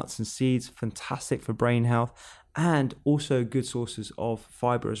 avocado, nuts and seeds, fantastic for brain health. And also good sources of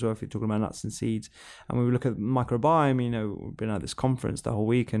fiber as well, if you're talking about nuts and seeds. And when we look at microbiome, you know, we've been at this conference the whole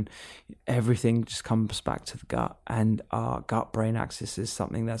week, and everything just comes back to the gut. And our gut-brain axis is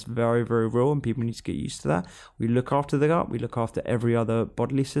something that's very, very real, and people need to get used to that. We look after the gut, we look after every other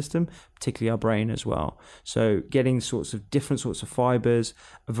bodily system, particularly our brain as well. So getting different sorts of fibers,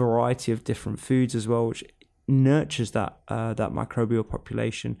 a variety of different foods as well, which nurtures that microbial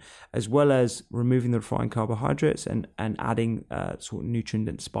population, as well as removing the refined carbohydrates and adding sort of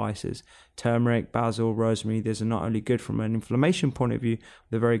nutrient-dense spices, turmeric, basil, rosemary. These are not only good from an inflammation point of view,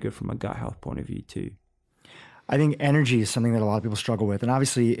 they're very good from a gut health point of view too. I think energy is something that a lot of people struggle with, and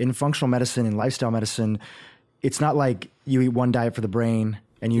obviously in functional medicine and lifestyle medicine, it's not like you eat one diet for the brain,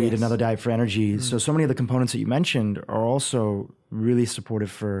 and you eat another diet for energy. So many of the components that you mentioned are also really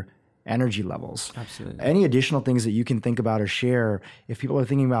supportive for energy levels. Absolutely. Any additional things that you can think about or share if people are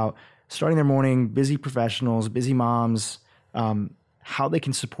thinking about starting their morning, busy professionals, busy moms, how they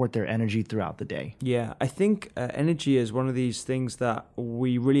can support their energy throughout the day? Yeah, I think energy is one of these things that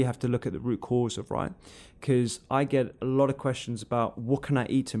we really have to look at the root cause of, right? Because I get a lot of questions about what can I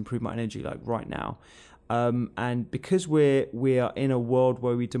eat to improve my energy, like right now. And because we are in a world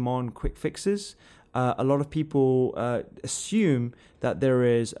where we demand quick fixes, a lot of people assume that there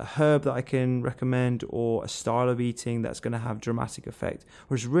is a herb that I can recommend or a style of eating that's going to have dramatic effect.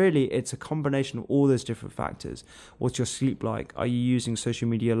 Whereas really, it's a combination of all those different factors. What's your sleep like? Are you using social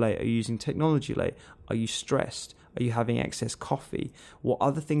media late? Are you using technology late? Are you stressed? Are you having excess coffee? What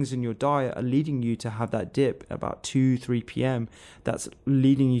other things in your diet are leading you to have that dip about 2-3 p.m. that's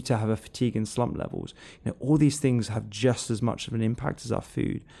leading you to have a fatigue and slump levels? All these things have just as much of an impact as our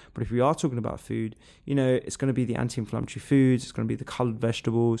food. But if we are talking about food, it's going to be the anti-inflammatory foods, it's going to be the colored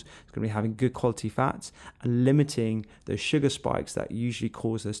vegetables, it's going to be having good quality fats and limiting those sugar spikes that usually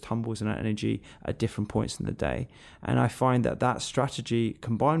cause those tumbles in our energy at different points in the day. And I find that strategy,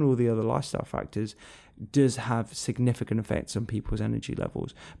 combined with all the other lifestyle factors, does have significant effects on people's energy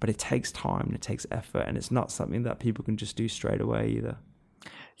levels, but it takes time and it takes effort, and it's not something that people can just do straight away either.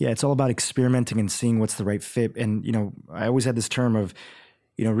 Yeah, it's all about experimenting and seeing what's the right fit. And, I always had this term of,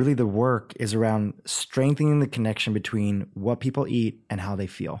 really the work is around strengthening the connection between what people eat and how they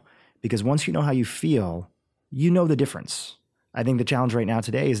feel. Because once you know how you feel, you know the difference. I think the challenge right now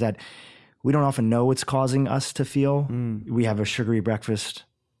today is that we don't often know what's causing us to feel. We have a sugary breakfast,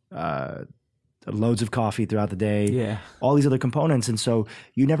 loads of coffee throughout the day, all these other components. And so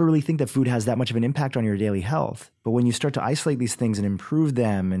you never really think that food has that much of an impact on your daily health. But when you start to isolate these things and improve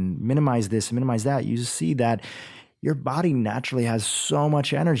them and minimize this and minimize that, you see that your body naturally has so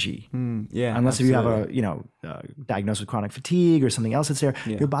much energy. Unless if you have a diagnosed with chronic fatigue or something else that's there,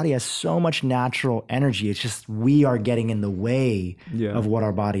 your body has so much natural energy. It's just we are getting in the way of what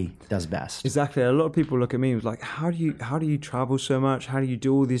our body does best. Exactly. A lot of people look at me and like, how do you travel so much? How do you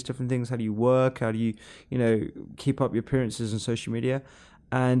do all these different things? How do you work? How do you keep up your appearances on social media?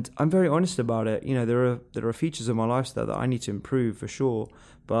 And I'm very honest about it. There are features of my lifestyle that I need to improve for sure.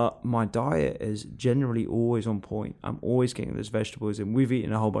 But my diet is generally always on point. I'm always getting those vegetables in. We've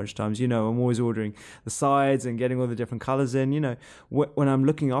eaten a whole bunch of times. I'm always ordering the sides and getting all the different colors in. When I'm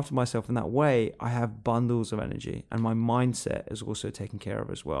looking after myself in that way, I have bundles of energy, and my mindset is also taken care of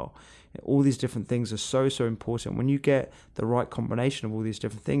as well. All these different things are so, so important. When you get the right combination of all these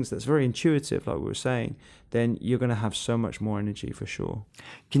different things that's very intuitive, like we were saying, then you're going to have so much more energy for sure.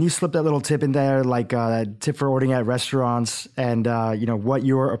 Can you slip that little tip in there, like that tip for ordering at restaurants and, what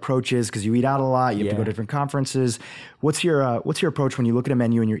your approach is? Because you eat out a lot, you have to go to different conferences. What's your approach when you look at a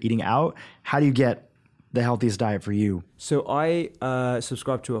menu and you're eating out? How do you get the healthiest diet for you? So I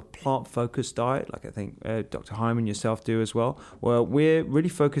subscribe to a plant-focused diet, like I think Dr. Hyman, yourself do as well, where we're really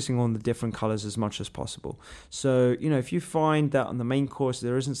focusing on the different colors as much as possible. So, if you find that on the main course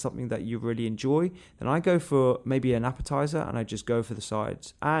there isn't something that you really enjoy, then I go for maybe an appetizer and I just go for the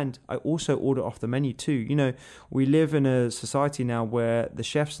sides. And I also order off the menu too. We live in a society now where the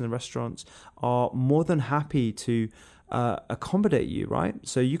chefs in the restaurants are more than happy to accommodate you, right?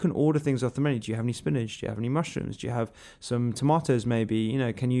 So you can order things off the menu. Do you have any spinach? Do you have any mushrooms? Do you have some tomatoes maybe?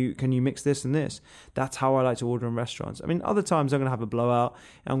 Can you mix this and this? That's how I like to order in restaurants. I mean, other times I'm going to have a blowout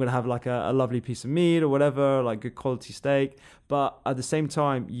and I'm going to have like a lovely piece of meat or whatever, like good quality steak. But at the same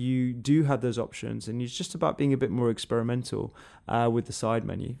time, you do have those options, and it's just about being a bit more experimental with the side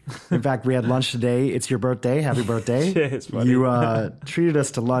menu. In fact, we had lunch today. It's your birthday. Happy birthday. Cheers, buddy. You treated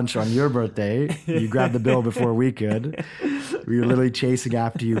us to lunch on your birthday. You grabbed the bill before we could. We were literally chasing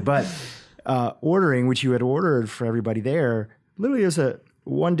after you. But ordering, which you had ordered for everybody there, literally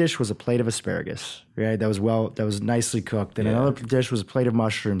one dish was a plate of asparagus, right? That was nicely cooked. And another dish was a plate of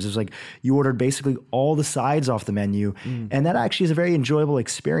mushrooms. It was like you ordered basically all the sides off the menu. And that actually is a very enjoyable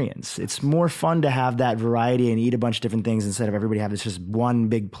experience. It's more fun to have that variety and eat a bunch of different things instead of everybody have this just one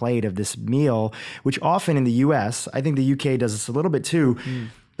big plate of this meal, which often in the US, I think the UK does this a little bit too.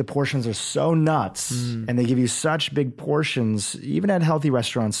 The portions are so nuts and they give you such big portions, even at healthy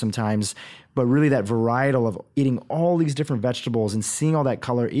restaurants sometimes, but really that varietal of eating all these different vegetables and seeing all that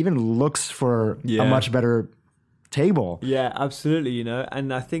color even looks for a much better table. Yeah, absolutely.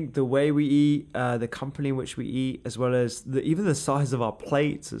 And I think the way we eat, the company in which we eat, as well as even the size of our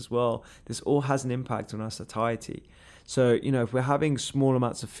plates as well, this all has an impact on our satiety. So, if we're having small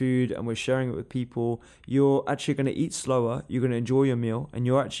amounts of food and we're sharing it with people, you're actually going to eat slower, you're going to enjoy your meal, and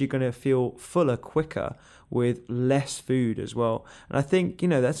you're actually going to feel fuller quicker with less food as well. And I think,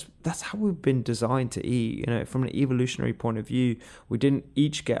 that's how we've been designed to eat. From an evolutionary point of view, we didn't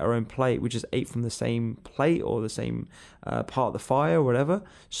each get our own plate. We just ate from the same plate or the same part of the fire or whatever.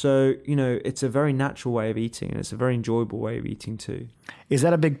 So, it's a very natural way of eating, and it's a very enjoyable way of eating too. Is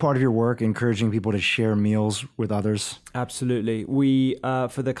that a big part of your work, encouraging people to share meals with others? Absolutely. We,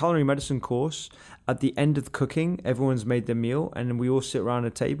 for the culinary medicine course, at the end of the cooking, everyone's made their meal, and then we all sit around a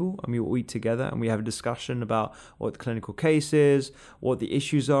table and we all eat together, and we have a discussion about what the clinical case is, what the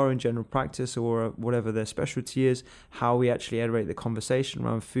issues are in general practice or whatever their specialty is, how we actually iterate the conversation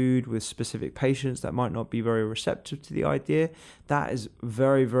around food with specific patients that might not be very receptive to the idea. That is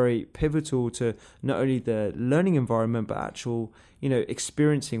very, very pivotal to not only the learning environment, but actual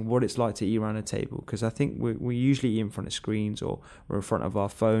experiencing what it's like to eat around a table. Because I think we usually eat in front of screens or in front of our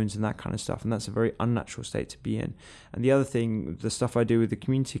phones and that kind of stuff. And that's a very unnatural state to be in. And the other thing, the stuff I do with the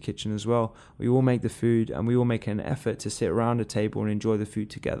community kitchen as well, we all make the food and we all make an effort to sit around a table and enjoy the food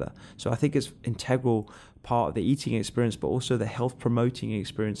together. So I think it's integral part of the eating experience, but also the health promoting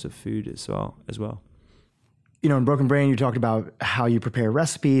experience of food as well. In Broken Brain, you talked about how you prepare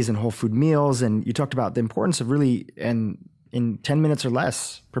recipes and whole food meals. And you talked about the importance of really, in 10 minutes or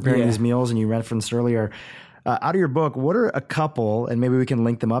less, preparing these meals, and you referenced earlier. Out of your book, what are a couple, and maybe we can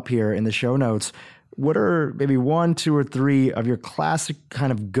link them up here in the show notes, what are maybe 1, 2, or 3 of your classic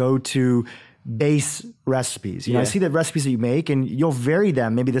kind of go-to base recipes? I see the recipes that you make, and you'll vary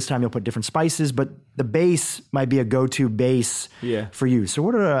them. Maybe this time you'll put different spices, but the base might be a go-to base for you. So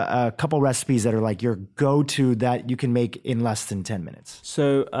what are a couple recipes that are like your go-to that you can make in less than 10 minutes?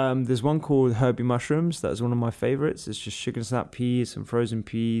 So there's one called herby mushrooms. That's one of my favorites. It's just sugar and snap peas, some frozen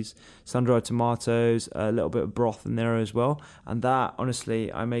peas, sun-dried tomatoes, a little bit of broth in there as well. And that,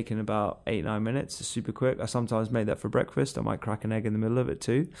 honestly, I make in about 8-9 minutes. It's super quick. I sometimes make that for breakfast. I might crack an egg in the middle of it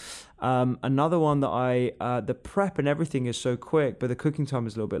too. Another one that the prep and everything is so quick, but the cooking time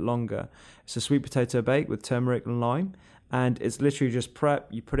is a little bit longer. It's a sweet potato bake with turmeric and lime. And it's literally just prep.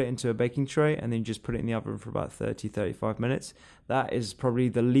 You put it into a baking tray and then you just put it in the oven for about 30-35 minutes. That is probably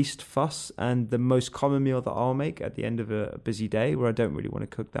the least fuss and the most common meal that I'll make at the end of a busy day where I don't really want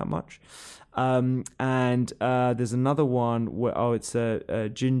to cook that much. And there's another one where it's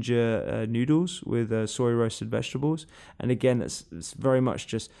ginger noodles with soy roasted vegetables. And again, it's very much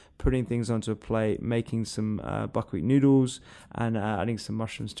just putting things onto a plate, making some buckwheat noodles, and adding some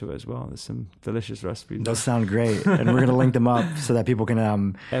mushrooms to it as well. There's some delicious recipes. Those sound great, and we're going to link them up so that people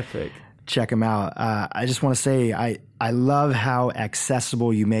can epic. Check them out. I just want to say I love how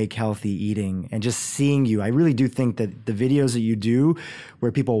accessible you make healthy eating, and just seeing you. I really do think that the videos that you do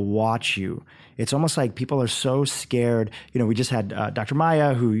where people watch you, it's almost like people are so scared. We just had Dr.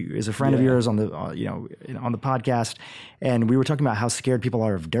 Maya, who is a friend of yours on the on the podcast, and we were talking about how scared people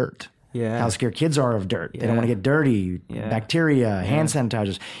are of dirt. Yeah. How scared kids are of dirt. They don't want to get dirty, bacteria, hand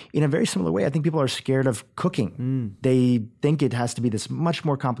sanitizers. In a very similar way, I think people are scared of cooking. They think it has to be this much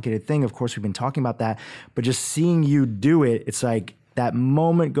more complicated thing. Of course, we've been talking about that, but just seeing you do it, it's like that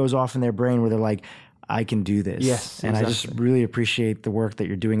moment goes off in their brain where they're like, I can do this. Yes, and exactly. I just really appreciate the work that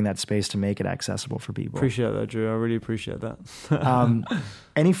you're doing in that space to make it accessible for people. Appreciate that, Drew. I really appreciate that.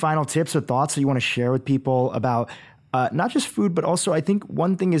 Any final tips or thoughts that you want to share with people about not just food, but also I think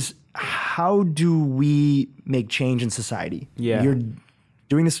one thing is, how do we make change in society? Yeah. You're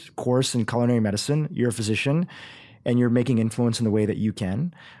doing this course in culinary medicine. You're a physician, and you're making influence in the way that you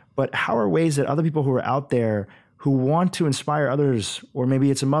can. But how are ways that other people who are out there who want to inspire others, or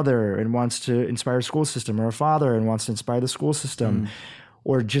maybe it's a mother and wants to inspire a school system, or a father and wants to inspire the school system,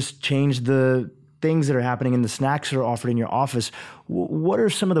 or just change the things that are happening in the snacks that are offered in your office, what are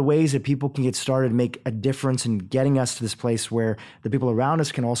some of the ways that people can get started and make a difference in getting us to this place where the people around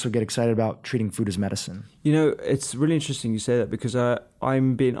us can also get excited about treating food as medicine? It's really interesting you say that, because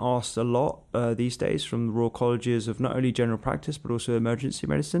I'm being asked a lot these days from the Royal Colleges of not only general practice but also emergency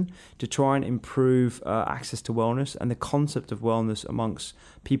medicine to try and improve access to wellness and the concept of wellness amongst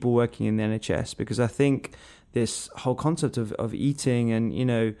people working in the NHS, because I think this whole concept of eating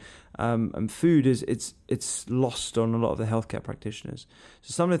and food it's lost on a lot of the healthcare practitioners.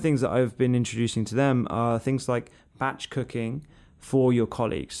 So some of the things that I've been introducing to them are things like batch cooking for your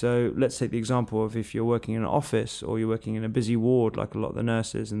colleagues. So let's take the example of if you're working in an office or you're working in a busy ward, like a lot of the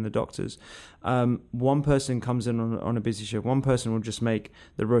nurses and the doctors. One person comes in on a busy shift. One person will just make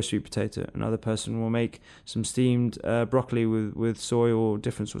the roast sweet potato. Another person will make some steamed broccoli with soy or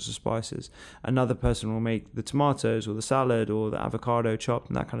different sorts of spices. Another person will make the tomatoes or the salad or the avocado chopped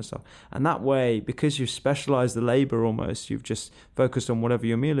and that kind of stuff. And that way, because you've specialized the labor almost, you've just focused on whatever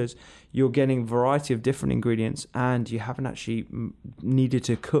your meal is, you're getting a variety of different ingredients and you haven't actually needed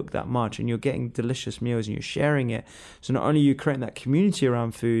to cook that much, and you're getting delicious meals and you're sharing it. So not only are you creating that community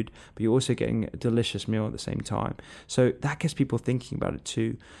around food, but you're also getting a delicious meal at the same time. So that gets people thinking about it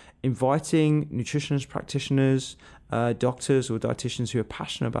too. Inviting nutritionists, practitioners, doctors or dietitians who are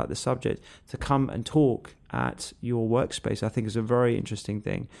passionate about the subject to come and talk at your workspace, I think is a very interesting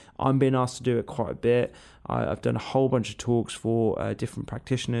thing. I'm being asked to do it quite a bit. I've done a whole bunch of talks for different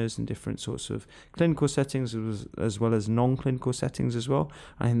practitioners in different sorts of clinical settings as well as non-clinical settings as well.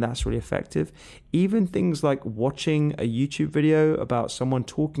 I think that's really effective. Even things like watching a YouTube video about someone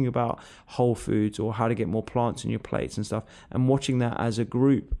talking about whole foods or how to get more plants in your plates and stuff, and watching that as a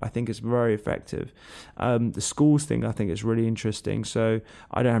group, I think is very effective. The schools thing I think is really interesting. So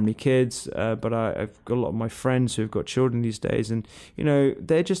I don't have any kids, but I've got a lot of my friends who've got children these days, and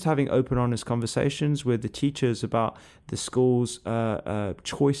they're just having open, honest conversations with the teachers about the school's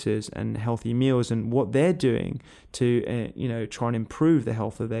choices and healthy meals and what they're doing to try and improve the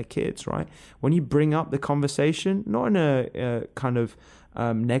health of their kids. Right? When you bring up the conversation, not in a kind of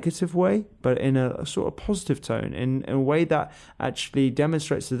negative way, but in a sort of positive tone, in a way that actually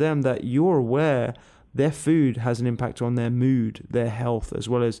demonstrates to them that you're aware their food has an impact on their mood, their health, as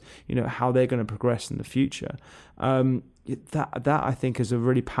well as how they're going to progress in the future. That I think is a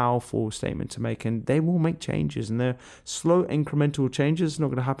really powerful statement to make, and they will make changes, and they're slow incremental changes. It's not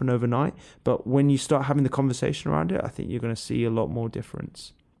going to happen overnight, but when you start having the conversation around it, I think you're going to see a lot more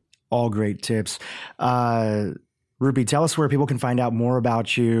difference. All great tips. Rupy, tell us where people can find out more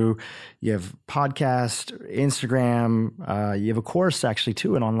about you. You have podcast, Instagram. You have a course actually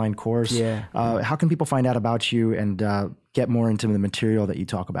too, an online course. Yeah. How can people find out about you and get more into the material that you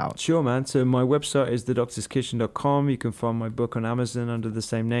talk about? Sure, man. So my website is thedoctorskitchen.com. You can find my book on Amazon under the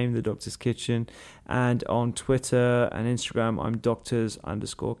same name, The Doctor's Kitchen. And on Twitter and Instagram, I'm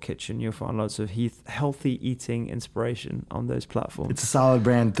doctors_kitchen. You'll find lots of healthy eating inspiration on those platforms. It's a solid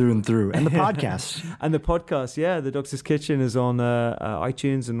brand through and through. And the podcast. And the podcast, yeah. The Doctor's Kitchen is on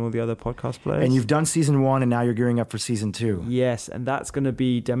iTunes and all the other podcast players. And you've done season 1 and now you're gearing up for season 2. Yes, and that's going to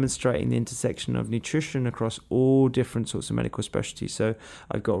be demonstrating the intersection of nutrition across all different sorts of medical specialties. So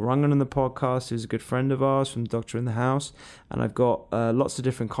I've got Rangan on the podcast, who's a good friend of ours from Doctor in the House, and I've got lots of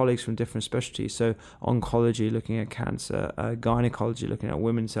different colleagues from different specialties. So oncology, looking at cancer, gynecology, looking at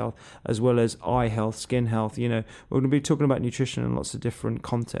women's health, as well as eye health, skin health. We're going to be talking about nutrition in lots of different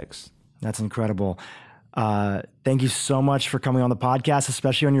contexts. That's incredible. Thank you so much for coming on the podcast,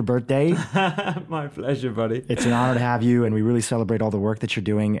 especially on your birthday. My pleasure, buddy. It's an honor to have you, and we really celebrate all the work that you're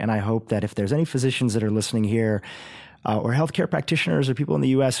doing. And I hope that if there's any physicians that are listening here, or healthcare practitioners or people in the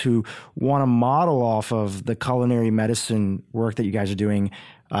U.S. who want to model off of the culinary medicine work that you guys are doing,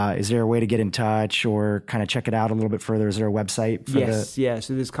 is there a way to get in touch or kind of check it out a little bit further? Is there a website for Yeah.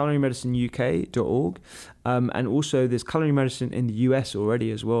 So there's culinarymedicineuk.org. And also there's culinary medicine in the US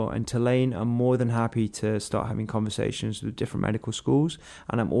already as well. And Tulane, I'm more than happy to start having conversations with different medical schools.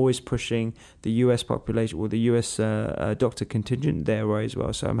 And I'm always pushing the US population or the US doctor contingent their way as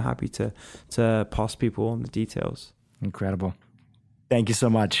well. So I'm happy to pass people on the details. Incredible. Thank you so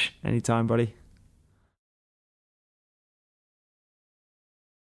much. Anytime, buddy.